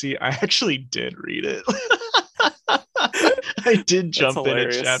 Casey. I actually did read it. I did That's jump in at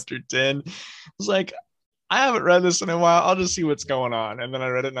hilarious. chapter 10. I was like, I haven't read this in a while. I'll just see what's going on. And then I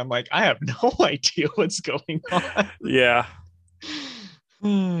read it and I'm like, I have no idea what's going Yeah.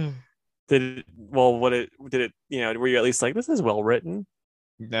 on. Did it, were you at least like, this is well written?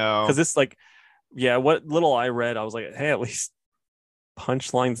 Because No. this, like, yeah, what little I read, I was like, hey, at least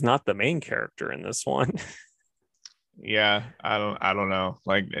Punchline's not the main character in this one. Yeah, I don't know.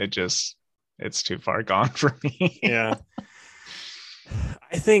 Like it's too far gone for me. Yeah.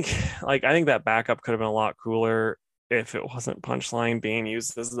 I think that backup could have been a lot cooler if it wasn't Punchline being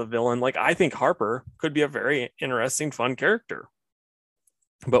used as the villain. Like, I think Harper could be a very interesting, fun character.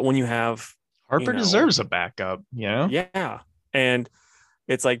 But when you have, you Harper know, deserves a backup. yeah. And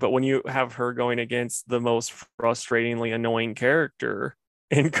it's like, but when you have her going against the most frustratingly annoying character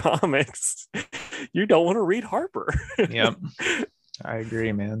in comics, you don't want to read Harper. Yep. I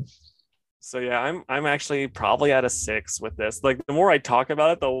agree, man. So yeah, I'm actually probably at a 6 with this. Like the more I talk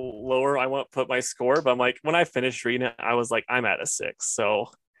about it, the lower I want to put my score. But I'm like, when I finished reading it, I was like, I'm at a 6. So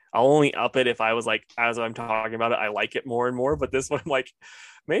I'll only up it if I was like, as I'm talking about it, I like it more and more. But this one, I'm like,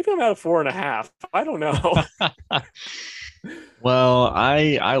 maybe I'm at a 4.5. I don't know. Well,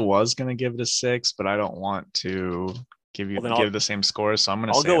 I was gonna give it a 6, but I don't want to Well, then give the same score, so I'm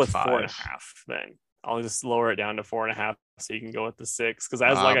gonna I'll say go a with four and 5. a half. Then I'll just lower it down to 4.5, so you can go with the 6. Because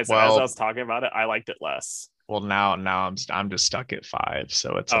as like I said, as I Well, was talking about it, I liked it less. now I'm just stuck at 5,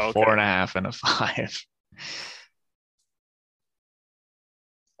 so it's a Oh, four okay. and a half and a 5.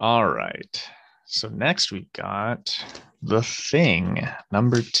 All right. So next we got The Thing,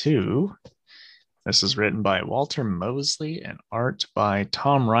 number 2. This is written by Walter Mosley and art by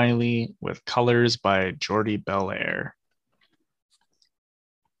Tom Riley with colors by Jordi Belair.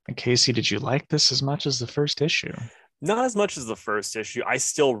 And Casey, did you like this as much as the first issue? Not as much as the first issue. I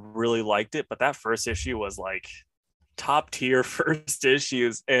still really liked it, but that first issue was like top tier first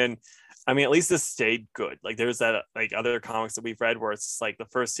issues. And I mean, at least this stayed good. Like there's that like other comics that we've read where it's like the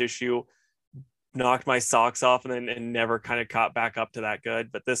first issue knocked my socks off and then and never kind of caught back up to that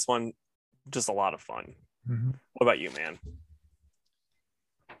good. But this one, just a lot of fun. Mm-hmm. What about you, man?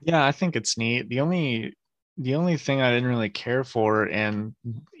 Yeah, I think it's neat. The only thing I didn't really care for, and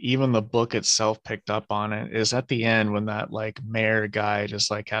even the book itself picked up on it, is at the end when that like mayor guy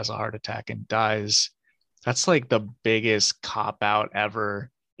just like has a heart attack and dies. That's like the biggest cop out ever.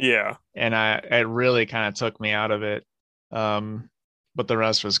 Yeah. And it really kind of took me out of it. Um, but the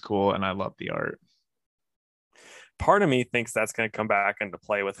rest was cool and I love the art. Part of me thinks that's going to come back into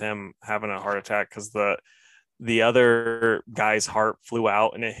play with him having a heart attack because the other guy's heart flew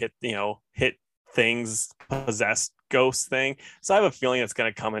out and it hit, hit things possessed ghost thing. So I have a feeling it's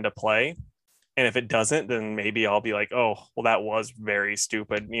going to come into play. And if it doesn't, then maybe I'll be like, oh, well, that was very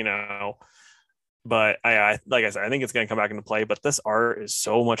stupid. But I like I said, I think it's going to come back into play. But this art is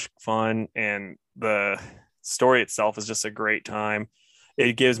so much fun, and the story itself is just a great time.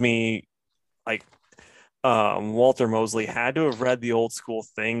 It gives me like Walter Mosley had to have read the Old School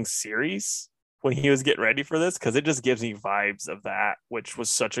Thing series when he was getting ready for this because it just gives me vibes of that, which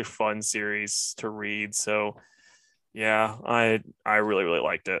was such a fun series to read. So yeah, I really really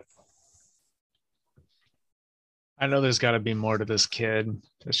liked it. I know there's got to be more to this kid.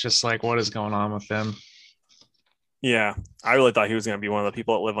 It's just like, what is going on with him? Yeah, I really thought he was going to be one of the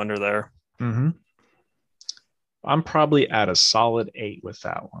people that live under there. Mm-hmm. I'm probably at a solid 8 with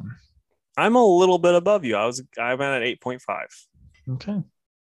that one. I'm a little bit above you. I'm at 8.5. Okay.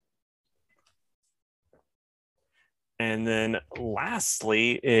 And then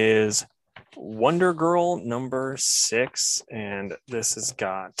lastly is Wonder Girl number 6. And this has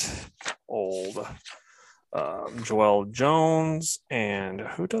got old Joelle Jones. And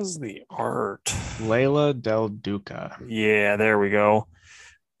who does the art? Layla Del Duca. Yeah, there we go.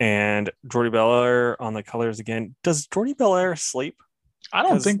 And Jordi Belair on the colors again. Does Jordi Belair sleep? I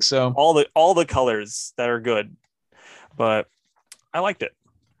don't think so. All the colors that are good, but I liked it.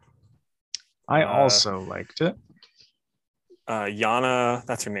 I also liked it. Yana,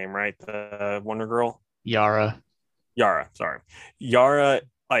 that's her name, right? The Wonder Girl. Yara. Yara, sorry. Yara,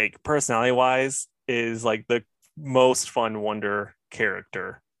 like personality wise, is like the most fun Wonder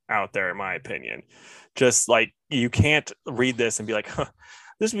character out there, in my opinion. Just like you can't read this and be like, huh,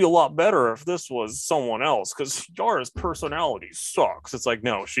 this would be a lot better if this was someone else because Yara's personality sucks. It's like,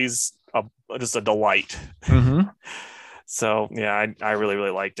 no, she's just a delight. Mm-hmm. So yeah, I really,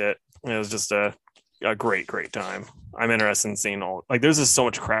 really liked it. It was just a great, great time. I'm interested in seeing all like there's just so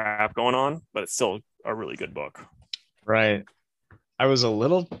much crap going on, but it's still a really good book. Right. I was a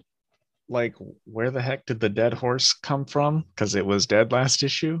little like, where the heck did the dead horse come from? Because it was dead last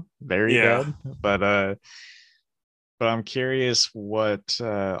issue, very Yeah. dead. But I'm curious what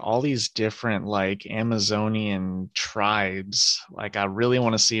all these different like Amazonian tribes. Like, I really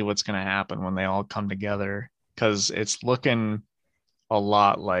want to see what's going to happen when they all come together because it's looking a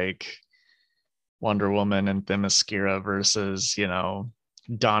lot like Wonder Woman and Themyscira versus,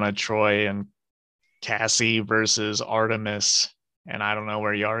 Donna Troy and Cassie versus Artemis. And I don't know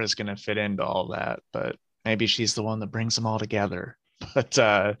where Yara's going to fit into all that, but maybe she's the one that brings them all together. But,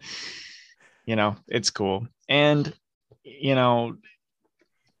 it's cool. And,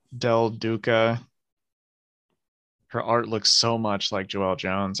 Del Duca, her art looks so much like Joelle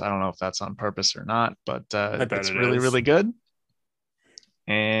Jones. I don't know if that's on purpose or not, but I bet it's it really, is. really good.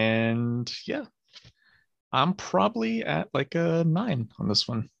 And yeah, I'm probably at like a 9 on this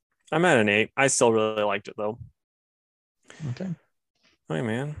one. I'm at an 8. I still really liked it though. Okay. All right,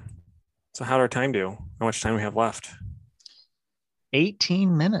 man. So how'd our time do? How much time we have left?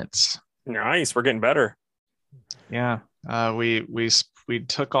 18 minutes. Nice. We're getting better. Yeah. We we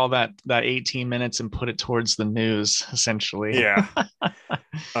took all that 18 minutes and put it towards the news, essentially. Yeah.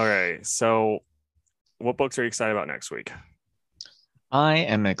 Okay. So, what books are you excited about next week? I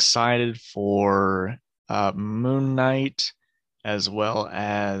am excited for Moon Knight, as well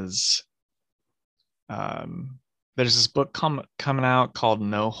as there's this book coming out called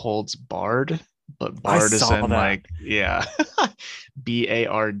No Holds Barred, but I Bard is saw in that. like, yeah,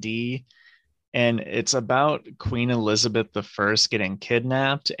 Bard. And it's about Queen Elizabeth I getting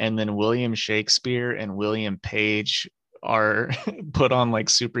kidnapped, and then William Shakespeare and William Page are put on like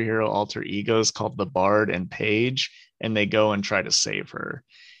superhero alter egos called the Bard and Page, and they go and try to save her.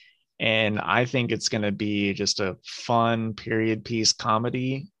 And I think it's going to be just a fun period piece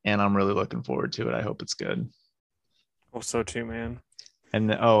comedy, and I'm really looking forward to it. I hope it's good. Oh, so too, man. And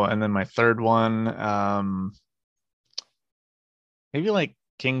then my third one, maybe like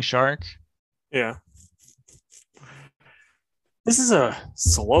King Shark. Yeah. This is a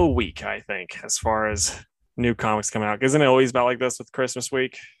slow week, I think, as far as new comics coming out. Isn't it always about like this with Christmas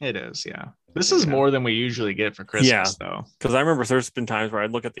week? It is, yeah. This is Yeah. more than we usually get for Yeah. Christmas, though. Because I remember there's been times where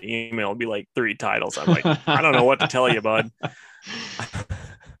I'd look at the email and be like 3 titles. I'm like, I don't know what to tell you, bud.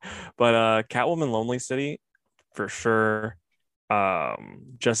 But Catwoman Lonely City for sure.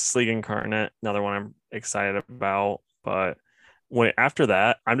 Justice League Incarnate, another one I'm excited about. But when after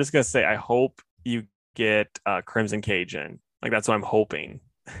that, I'm just gonna say I hope you get Crimson Cage in. Like that's what I'm hoping.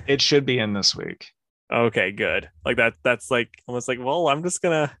 It should be in this week. Okay, good. Like that's like almost like, well, I'm just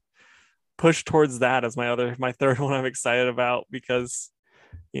gonna push towards that as my third one I'm excited about because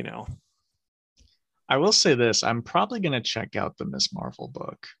you know. I will say this, I'm probably going to check out the Miss Marvel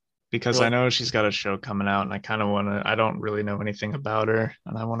book because I Really, know she's got a show coming out and I kind of want to, I don't really know anything about her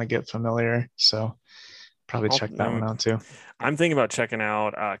and I want to get familiar. So probably check that one out too. I'm thinking about checking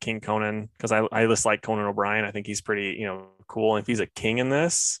out King Conan because I just like Conan O'Brien. I think he's pretty, cool. And if he's a king in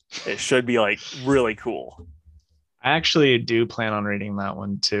this, it should be like really cool. I actually do plan on reading that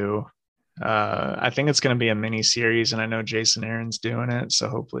one too. I think it's going to be a mini series and I know Jason Aaron's doing it. So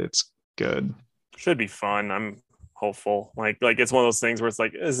hopefully it's good. Should be fun. I'm hopeful. Like it's one of those things where it's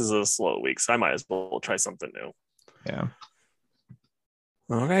like this is a slow week, so I might as well try something new. Yeah.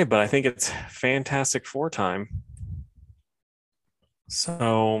 Okay, but I think it's Fantastic Four time.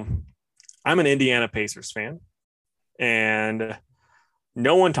 So I'm an Indiana Pacers fan, and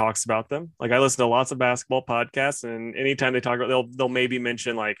no one talks about them. Like I listen to lots of basketball podcasts, and anytime they talk about, they'll maybe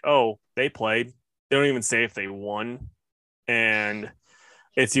mention like, oh, they played. They don't even say if they won, and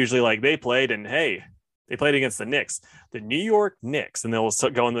it's usually like they played, and hey, they played against the Knicks, the New York Knicks, and they'll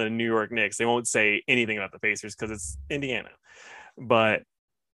go into the New York Knicks. They won't say anything about the Pacers because it's Indiana. But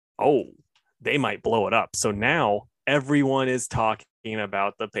oh, they might blow it up. So now everyone is talking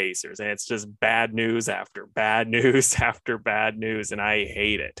about the Pacers, and it's just bad news after bad news after bad news, and I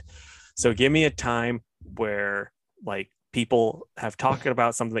hate it. So give me a time where like people have talked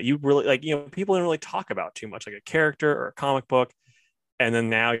about something that you really like, people didn't really talk about too much, like a character or a comic book. And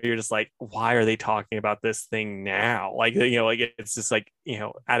then now you're just like, why are they talking about this thing now? Like, like it's just like,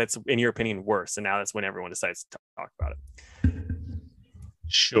 at its, in your opinion, worse. And now that's when everyone decides to talk about it.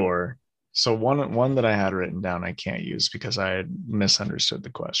 Sure. So one that I had written down I can't use because I had misunderstood the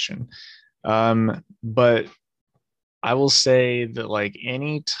question. But I will say that like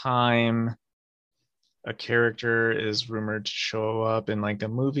anytime a character is rumored to show up in like a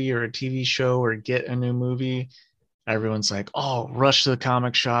movie or a TV show or get a new movie, everyone's like, oh, rush to the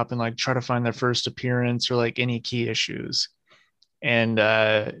comic shop and like try to find their first appearance or like any key issues. And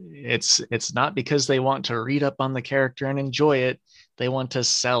it's not because they want to read up on the character and enjoy it. They want to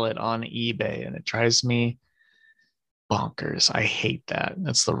sell it on eBay, and it drives me bonkers. I hate that.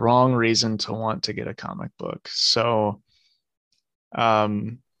 That's the wrong reason to want to get a comic book. So,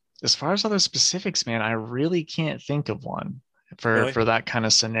 um, as far as other specifics, man, I really can't think of one Really? for that kind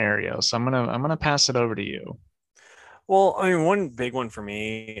of scenario. So I'm gonna pass it over to you. Well, I mean, one big one for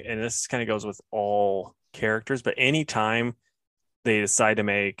me, and this kind of goes with all characters, but anytime they decide to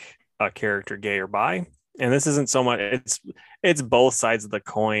make a character gay or bi, and this isn't so much, it's both sides of the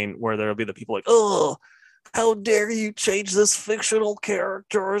coin where there'll be the people like, oh, how dare you change this fictional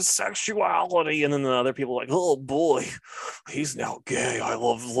character's sexuality? And then the other people like, oh boy, he's now gay. I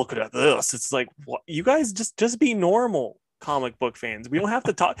love looking at this. It's like, what? You guys just be normal comic book fans. We don't have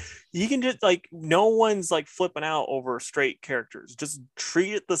to talk. You can just like, no one's like flipping out over straight characters. Just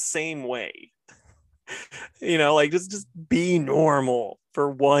treat it the same way. Like just be normal for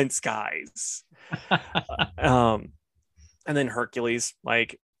once, guys. Um, and then Hercules,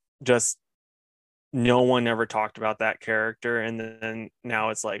 like just no one ever talked about that character, and then now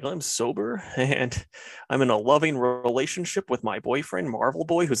it's like I'm sober and I'm in a loving relationship with my boyfriend Marvel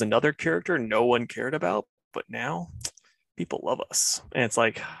Boy, who's another character no one cared about, but now people love us. And it's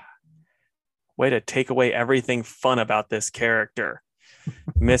like, way to take away everything fun about this character.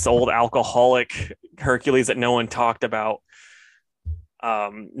 Miss old alcoholic Hercules that no one talked about.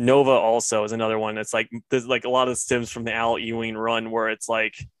 Nova also is another one. It's like there's like a lot of stems from the Al Ewing run where it's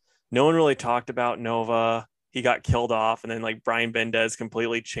like no one really talked about Nova. He got killed off, and then like Brian Bendez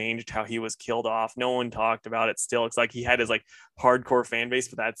completely changed how he was killed off. No one talked about it still. It's like he had his like hardcore fan base,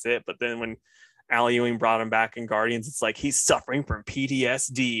 but that's it. But then when Al Ewing brought him back in Guardians, it's like he's suffering from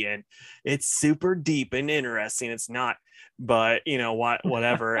PTSD, and it's super deep and interesting. It's not, but you know what,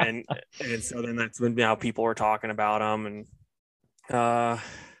 whatever. And so then that's when now people were talking about him, and trying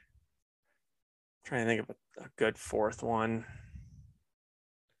to think of a good fourth one.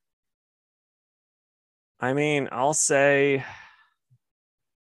 I mean, I'll say,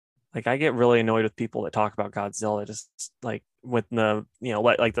 like, I get really annoyed with people that talk about Godzilla, just like with the, you know,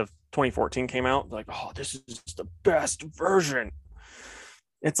 like the 2014 came out, like, oh, this is the best version.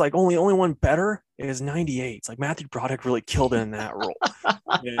 It's like only one better is 98. It's like Matthew Broderick really killed it in that role.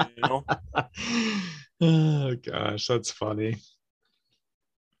 You know? Oh gosh, that's funny.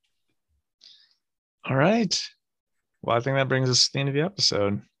 All right. Well, I think that brings us to the end of the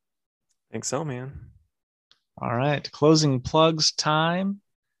episode. I think so, man. All right. Closing plugs time.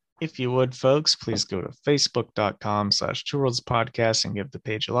 If you would, folks, please go to facebook.com/2worldspodcast and give the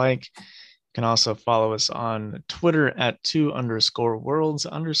page a like. You can also follow us on Twitter at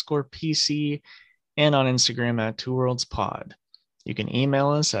 2_worlds_PC and on Instagram at 2worldspod. You can email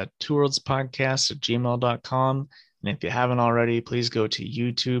us at 2worldspodcast@gmail.com. And if you haven't already, please go to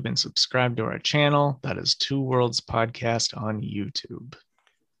YouTube and subscribe to our channel. That is 2 Worlds Podcast on YouTube.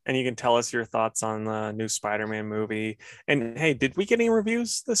 And you can tell us your thoughts on the new Spider-Man movie. And hey, did we get any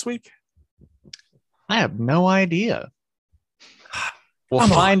reviews this week? I have no idea. We'll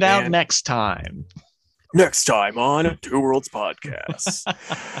find out next time. Next time on 2 Worlds Podcast.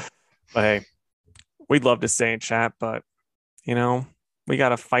 But hey, we'd love to stay in chat, but you know, we got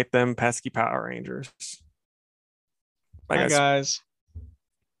to fight them pesky Power Rangers. Bye, guys.